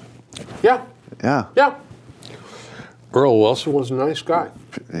Wilson. Yeah, Yeah. yeah. Earl Wilson was a nice guy.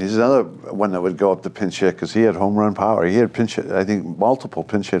 He's another one that would go up to pinch hit because he had home run power. He had pinch hit, I think, multiple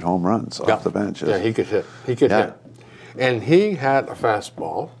pinch hit home runs Yeah. off the bench. Yeah, he could hit. He could Yeah. hit. And he had a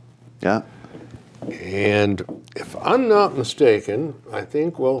fastball. Yeah. And if I'm not mistaken, I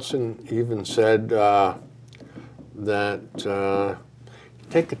think Wilson even said that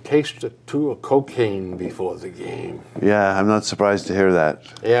take a taste or two of cocaine before the game. Yeah, I'm not surprised to hear that.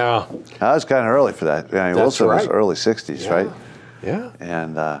 Yeah. That was kind of early for that. Yeah, That's Wilson was right. early 60s, Yeah. right? Yeah.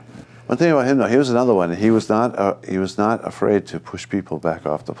 And one thing about him, though, he was another one. He was not afraid to push people back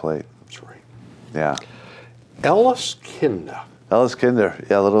off the plate. That's right. Yeah. Ellis Kinder. Ellis Kinder,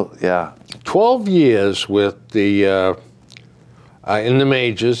 yeah. 12 years with the in the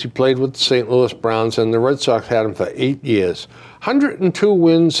majors. He played with the St. Louis Browns, and the Red Sox had him for 8 years. 102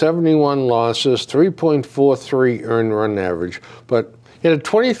 wins, 71 losses, 3.43 earned run average. But he had a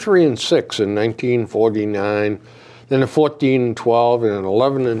 23-6 in 1949, then a 14-12, and an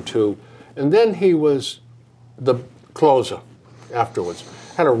 11-2, and then he was the closer afterwards.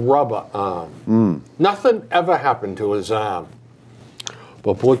 Had a rubber arm. Nothing ever happened to his arm.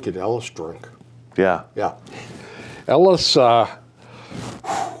 But boy, could Ellis drink. Yeah. Yeah. Ellis,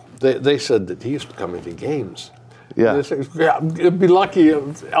 they said that he used to come into games. Yeah. They said, yeah, it'd be lucky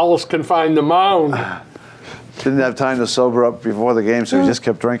if Ellis can find the mound. Didn't have time to sober up before the game, so he just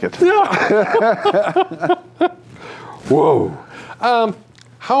kept drinking. Yeah. Whoa.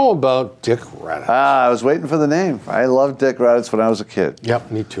 How about Dick Raddatz? I was waiting for the name. I loved Dick Raddatz when I was a kid.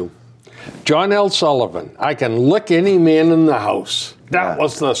 Yep, me too. John L. Sullivan. I can lick any man in the house. That Yeah.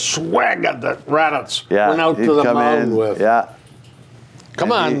 was the swagger that Raddatz Yeah. went out he'd to the come mound in, with. Yeah.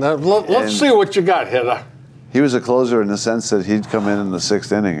 Come And on, he- let's and- see what you got, hitter. He was a closer in the sense that he'd come in the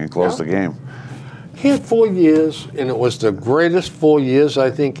 6th inning and close Yeah. the game. He had 4 years, and it was the greatest 4 years I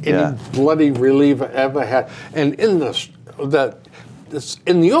think any Yeah. bloody reliever ever had. And in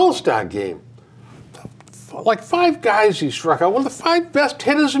in the All-Star game, like 5 guys he struck out. One of the 5 best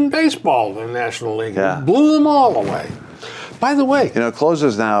hitters in baseball in the National League. Yeah. He blew them all away. By the way, You know,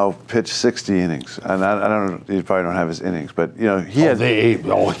 closers now pitch 60 innings. And I don't know, you probably don't have his innings, but, you know, he had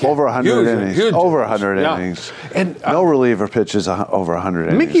over 100 innings. Over 100 Yeah. innings. And No reliever pitches over 100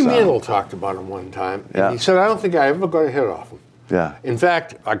 innings. Mickey so- Mantle talked about him one time, and Yeah. he said, I don't think I ever got a hit off him. Yeah. In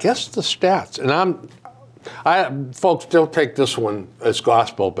fact, I guess the stats, and folks, don't take this one as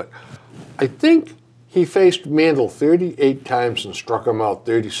gospel, but I think he faced Mantle 38 times and struck him out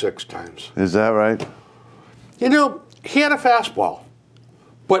 36 times. Is that right? You know, he had a fastball,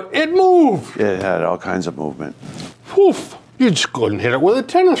 but it moved. It had all kinds of movement. Poof. You just couldn't hit it with a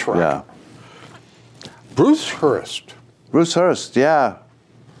tennis racket. Yeah. Bruce Hurst. Bruce Hurst, yeah.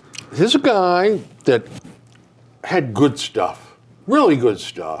 He's a guy that had good stuff, really good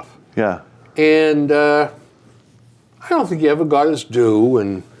stuff. Yeah. And I don't think he ever got his due.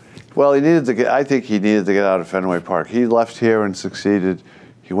 And Well, he needed to get. I think he needed to get out of Fenway Park. He left here and succeeded.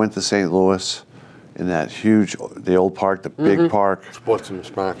 He went to St. Louis in that huge, the old park, the big park. Sportsman's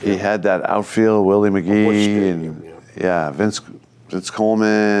Park. He had that outfield, Willie McGee, Stadium, and Vince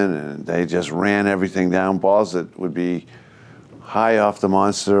Coleman, and they just ran everything down. Balls that would be high off the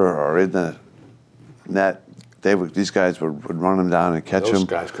monster or in the net. These guys would run them down and catch Those them.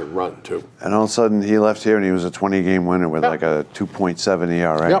 guys could run too. And all of a sudden, he left here and he was a 20-game winner with Yep. like a 2.7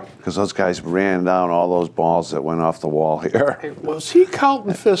 ERA. Yep. Because those guys ran down all those balls that went off the wall here. Hey, was he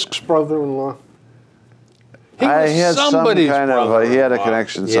Carlton Fisk's brother-in-law? He He was had some somebody's kind of, he had a brother-in-law.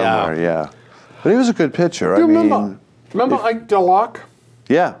 connection somewhere, yeah. But he was a good pitcher. Do you I remember? mean, Remember Ike DeLock?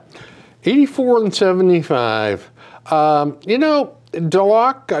 yeah. 84 and 75.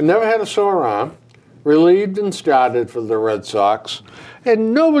 DeLock never had a sore arm, relieved and started for the Red Sox,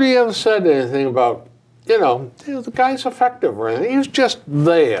 and nobody ever said anything about, the guy's effective or anything. He was just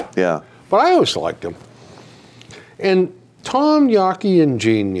there. Yeah. But I always liked him. And Tom Yawkey and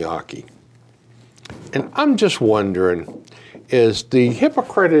Gene Yawkey. And I'm just wondering, is the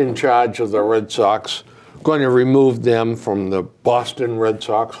hypocrite in charge of the Red Sox going to remove them from the Boston Red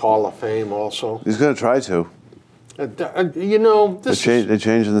Sox Hall of Fame also? He's going to try to. This They're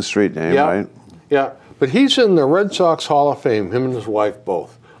changing the street name, yeah, right? Yeah, but he's in the Red Sox Hall of Fame, him and his wife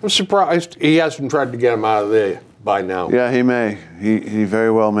both. I'm surprised he hasn't tried to get him out of there by now. Yeah, he may. He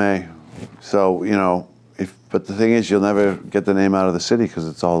very well may. So, but the thing is, you'll never get the name out of the city because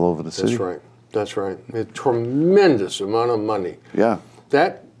it's all over the city. That's right. That's right. A tremendous amount of money. Yeah.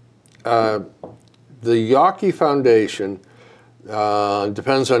 That, the Yawkey Foundation,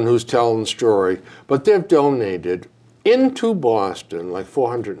 depends on who's telling the story, but they've donated into Boston like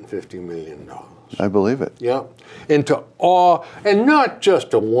 $450 million. I believe it. Yeah, into all, and not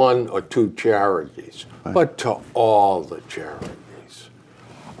just to one or two charities, but to all the charities.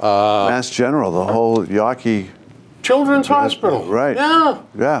 Mass General, the whole Yawkey. Children's Hospital. Right. Yeah.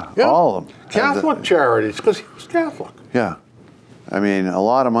 Yeah, all of them. Catholic charities, because he was Catholic. Yeah. I mean, a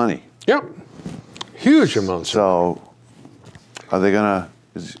lot of money. Yep. Huge amounts. So, are they gonna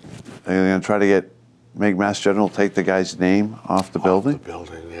try to make Mass General take the guy's name off the building? The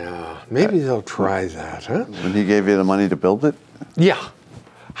building, yeah. Maybe they'll try that, huh? When he gave you the money to build it? Yeah.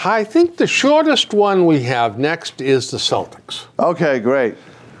 I think the shortest one we have next is the Celtics. Okay, great.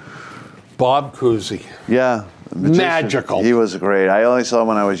 Bob Cousy. Yeah. Magician. Magical. He was great. I only saw him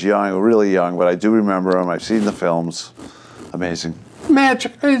when I was young, really young, but I do remember him. I've seen the films. Amazing.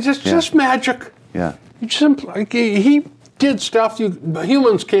 Magic. It's just magic. Yeah. He did stuff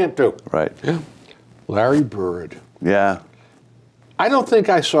humans can't do. Right. Yeah. Larry Bird. Yeah. I don't think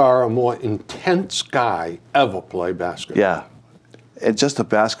I saw a more intense guy ever play basketball. Yeah. It's just a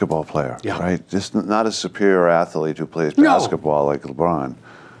basketball player, Yeah. right? Just not a superior athlete who plays No. basketball like LeBron,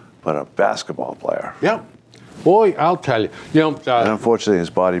 but a basketball player. Yeah. Boy, I'll tell you. And unfortunately,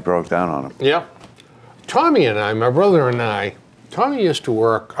 his body broke down on him. Yeah. Tommy and I, my brother and I, Tommy used to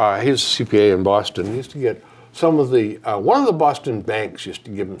work, he was a CPA in Boston. He used to get some of the, one of the Boston banks used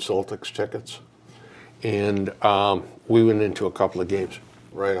to give him Celtics tickets. And we went into a couple of games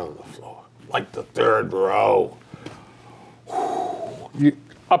right on the floor, like the third row.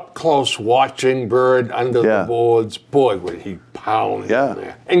 Up close watching Bird under the boards. Boy, would he pound in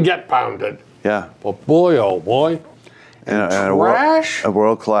there and get pounded. Yeah. But boy, oh boy. And trash? a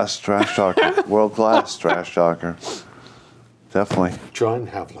world-class trash talker. World-class trash talker. Definitely. John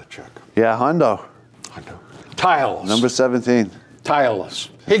Havlicek. Yeah, Hondo. Tireless. Number 17. Tireless.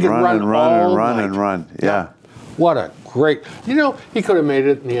 He could run run and run all and run night. and run. Yeah. What a great, he could have made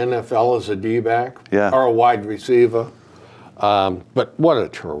it in the NFL as a D-back or a wide receiver. But what a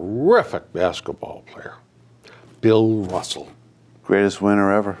terrific basketball player. Bill Russell. Greatest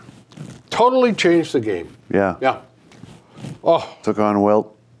winner ever. Totally changed the game. Yeah. Yeah. Oh. Took on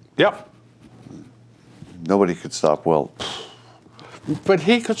Wilt. Yep. Nobody could stop Wilt. But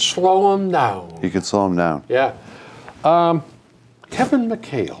he could slow him down. He could slow him down. Yeah. Kevin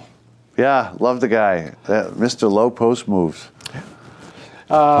McHale. Yeah, love the guy. Mr. Low Post moves.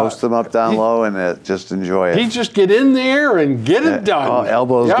 Post them up down low and just enjoy it. He'd just get in there and get it done.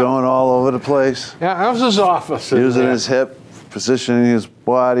 Elbows going all over the place. Yeah, that was his office. Using his hip, positioning his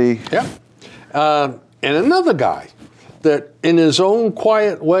body. Yeah. And another guy that in his own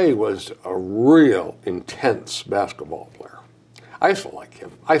quiet way was a real intense basketball player. I used to like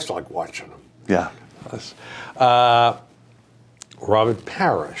him. I used to like watching him. Yeah. Robert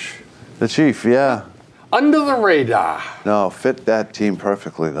Parrish. The Chief, yeah. Under the radar. No, fit that team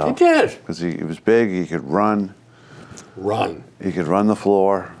perfectly, though. He did. Because he was big, he could run. He could run the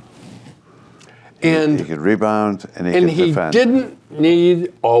floor. And he could rebound, and he could defend. Didn't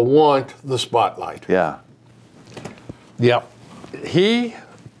need or want the spotlight. Yeah. Yep. He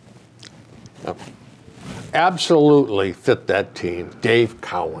absolutely fit that team. Dave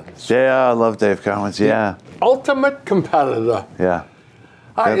Cowens. Yeah, I love Dave Cowens, yeah. Ultimate competitor. Yeah.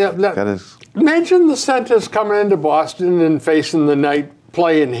 Got his, imagine the centers coming into Boston and facing the night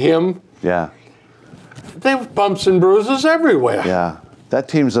playing him. yeah. They have bumps and bruises everywhere. Yeah. That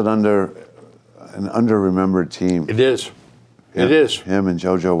team's an under-remembered team. It is. It is. Him and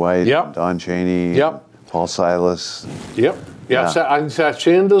JoJo White, Yep. Don Chaney, Yep. Paul Silas. Yep. Yeah. Yeah.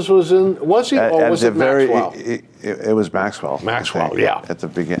 Sanders was in. Was he? Or was it Maxwell? It was Maxwell. Maxwell, I think, yeah. At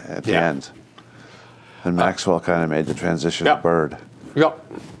the Yeah. end. And Maxwell kind of made the transition Yep. to Bird. Yep.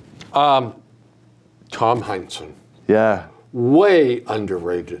 Tom Heinsohn. Yeah. Way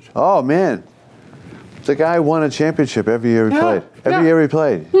underrated. Oh, man. The guy won a championship every year he Yeah, played. Every yeah. year he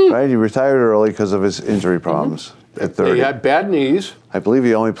played, right? He retired early because of his injury problems at 30. He had bad knees, I believe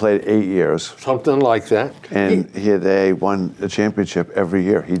he only played 8 years, something like that. and they won a championship every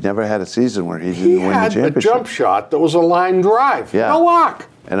year. He never had a season where he didn't win the had championship. the jump shot that was a line drive. Yeah. No walk.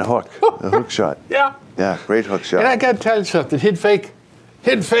 And a hook, the hook shot. Yeah. Yeah, great hook shot. And I got to tell you something. He'd fake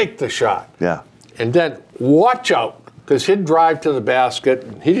the shot. Yeah, And then watch out, because he'd drive to the basket.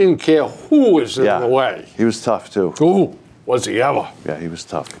 And he didn't care who was in yeah. the way. He was tough too. Ooh, was he ever? Yeah, he was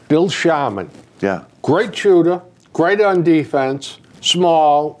tough. Bill Sharman. Yeah, Great shooter, great on defense,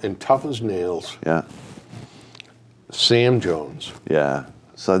 small and tough as nails. yeah, Sam Jones. yeah.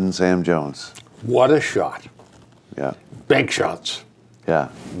 Sudden Sam Jones. What a shot. Yeah, Bank shots. yeah,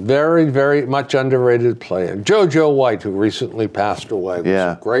 Very, very much underrated player. JoJo White, who recently passed away, was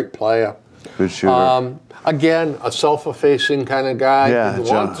Yeah. a great player. good shooter. Again, a self-effacing kind of guy. Yeah,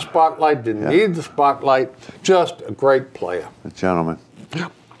 Didn't want the spotlight, didn't need the spotlight. Just a great player. A gentleman.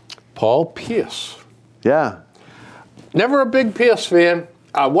 Paul Pierce. Yeah, Never a big Pierce fan.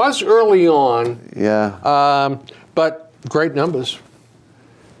 I was early on, yeah, but great numbers.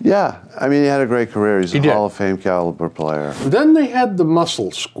 yeah. I mean, he had a great career. He's a did. Hall of Fame caliber player. Then they had the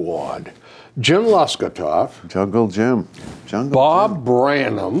muscle squad. Jim Luskatoff, Jungle Jim. Jungle Bob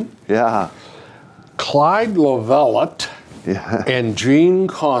Branham, Jim. Yeah, Clyde Lovellette, yeah, and Gene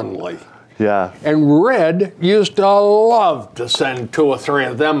Conley. yeah. And Red used to love to send 2 or 3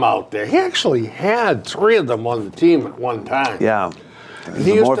 of them out there. He actually had 3 of them on the team at one time. Yeah. It was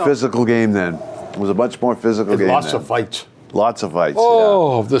He a used more to- physical game then. It was a much more physical game Lots then. of fights. Lots of fights.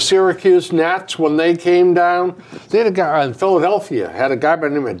 Oh, the Syracuse Nats, when they came down, they had a guy in Philadelphia, had a guy by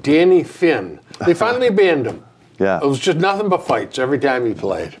the name of Danny Finn. They finally banned him. Yeah. It was just nothing but fights every time he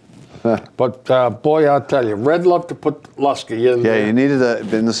played. But boy, I'll tell you, Red loved to put Lusky in Yeah, there. you needed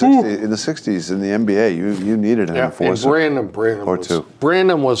in the 60s in the NBA. You needed an Yeah, and enforcer. Brandon Or was, 2.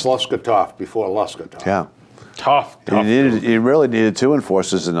 Brandon was Luskatoff before Luskatoff. Yeah. Tough. You really needed 2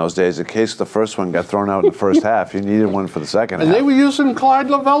 enforcers in those days in case the first one got thrown out in the first half. You needed one for the second And half. they were using Clyde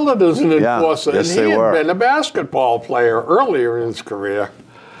Lovellette as an Yeah, enforcer. yes, and they he were. had been a basketball player earlier in his career.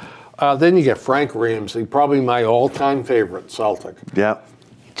 Then you get Frank Ramsey, probably my all-time favorite Celtic. Yeah.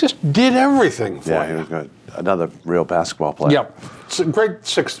 Just did everything for Yeah, he you. was good. Another real basketball player. Yep. It's a great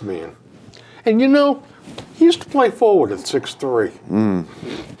sixth man. And you know, he used to play forward at 6'3".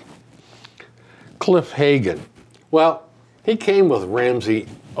 Cliff Hagan. Well, he came with Ramsey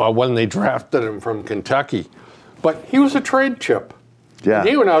when they drafted him from Kentucky. But he was a trade chip. Yeah. And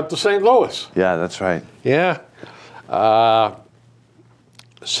he went out to St. Louis. Yeah, that's right. Yeah.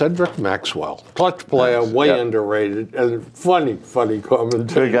 Cedric Maxwell, clutch player, way Yep. underrated, and funny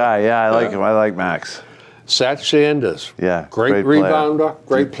commentator. Good guy. Yeah, I like him. I like Max. Satch Sanders. Yeah, Great great player. rebounder,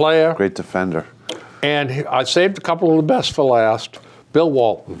 great player. Great defender. And I saved a couple of the best for last. Bill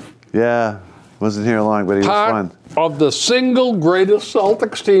Walton. Yeah. Wasn't here long, but he was Part fun. of the single greatest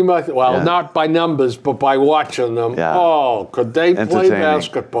Celtics team, Yeah. not by numbers, but by watching them. Yeah. Oh, could they play Entertaining.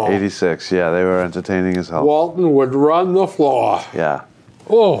 basketball? 86. Yeah, they were entertaining as hell. Walton would run the floor. Yeah.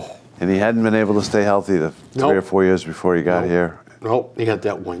 Oh, And he hadn't been able to stay healthy the 3 or 4 years before he got here. nope, he had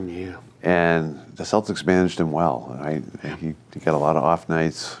that 1 year. And the Celtics managed him well. Right? He got a lot of off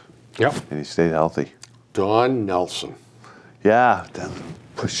nights, Yep. and he stayed healthy. Don Nelson. Yeah,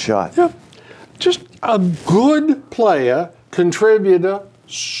 push shot. Yep. Just a good player, contributor,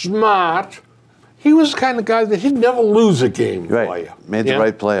 smart. He was the kind of guy that he'd never lose a game for Right. you. Made the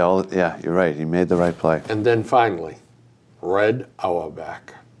right play. Yeah, you're right. He made the right play. And then finally, Red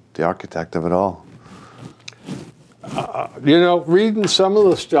Auerbach. The architect of it all. You know, reading some of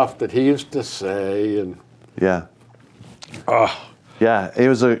the stuff that he used to say, and Yeah. Yeah, he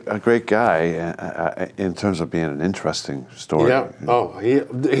was a great guy in terms of being an interesting story. yeah, oh, he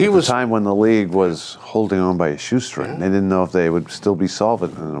At was. the time when the league was holding on by a shoestring, they didn't know if they would still be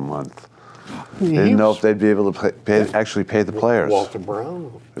solvent in a month. They didn't know if they'd be able to actually pay the players. Walter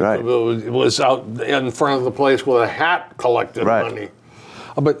Brown, Right. was out in front of the place with a hat collecting Right. money.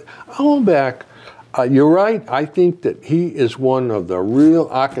 But going back, you're right. I think that he is one of the real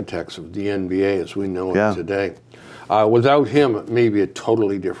architects of the NBA as we know Yeah. it today. Without him, it may be a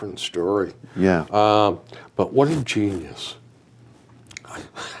totally different story. Yeah. But what a genius. How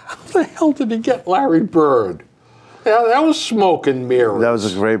the hell did he get Larry Bird? Yeah, that was smoke and mirrors. That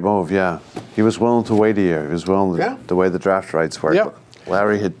was a great move, yeah. He was willing to wait a year. He was willing to, Yeah. the way the draft rights worked. Yep.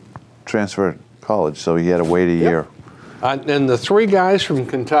 Larry had transferred to college, so he had to wait a year. And the three guys from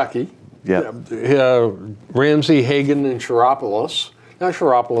Kentucky, Yeah. Ramsey, Hagan, and Chiropoulos. Now,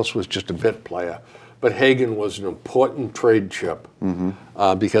 Chiropoulos was just a bit player, but Hagan was an important trade chip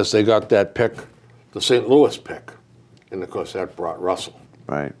because they got that pick, the St. Louis pick. And, of course, that brought Russell.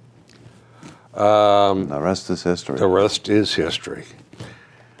 Right. The rest is history. The rest is history.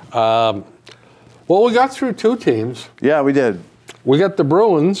 Well, we got through two teams. Yeah, we did. We got the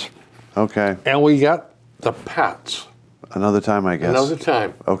Bruins, Okay. and we got the Pats. Another time, I guess. Another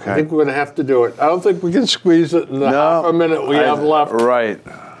time. Okay. I think we're going to have to do it. I don't think we can squeeze it in the half a minute we have left. Right.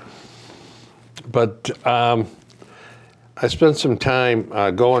 But I spent some time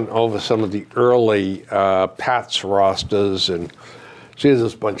going over some of the early Pats rosters, and see,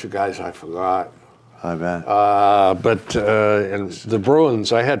 there's a bunch of guys I forgot. I bet. But and the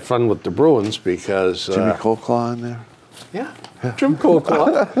Bruins, I had fun with the Bruins because Jimmy Colclaw in there? yeah, Jim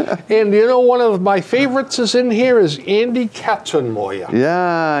Colclaw. And you know, one of my favorites is in here is Andy Katzenmoyer.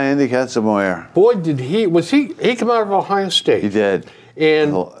 Yeah, Andy Katzenmoyer. Boy, did he came out of Ohio State. He did.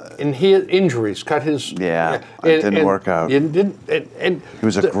 And he had injuries, cut his. Yeah, it didn't work out. And He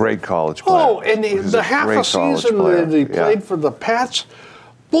was a great college player. Oh, and He was the half a great college season player. that he played for the Pats,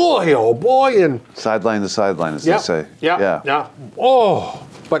 boy, oh boy, and Sideline to sideline, as they say. yeah. Oh,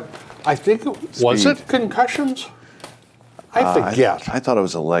 but I think was Speed. it concussions? I forget. I thought it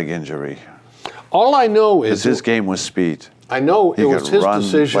was a leg injury. All I know Because is his game was speed. I know he it was could his run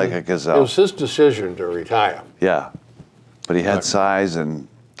decision. like a gazelle. It was his decision to retire. Yeah. But he had size and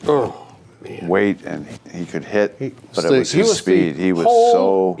Oh man, weight, and he could hit, but it the- was his speed. He was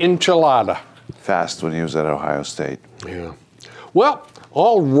whole so enchilada. fast when he was at Ohio State. Yeah. Well,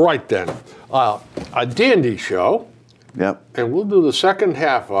 all right then. A dandy show, Yep. and we'll do the second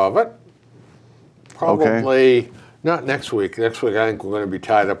half of it. Probably not next week. Next week, I think we're going to be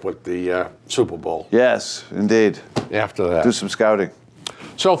tied up with the Super Bowl Yes, indeed. after that. Do some scouting.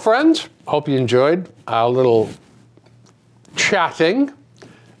 So, friends, hope you enjoyed our little chatting,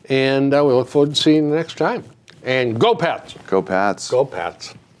 and we look forward to seeing you next time. And go Pats! Go Pats. Go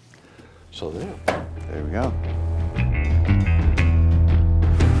Pats. So there. There we go.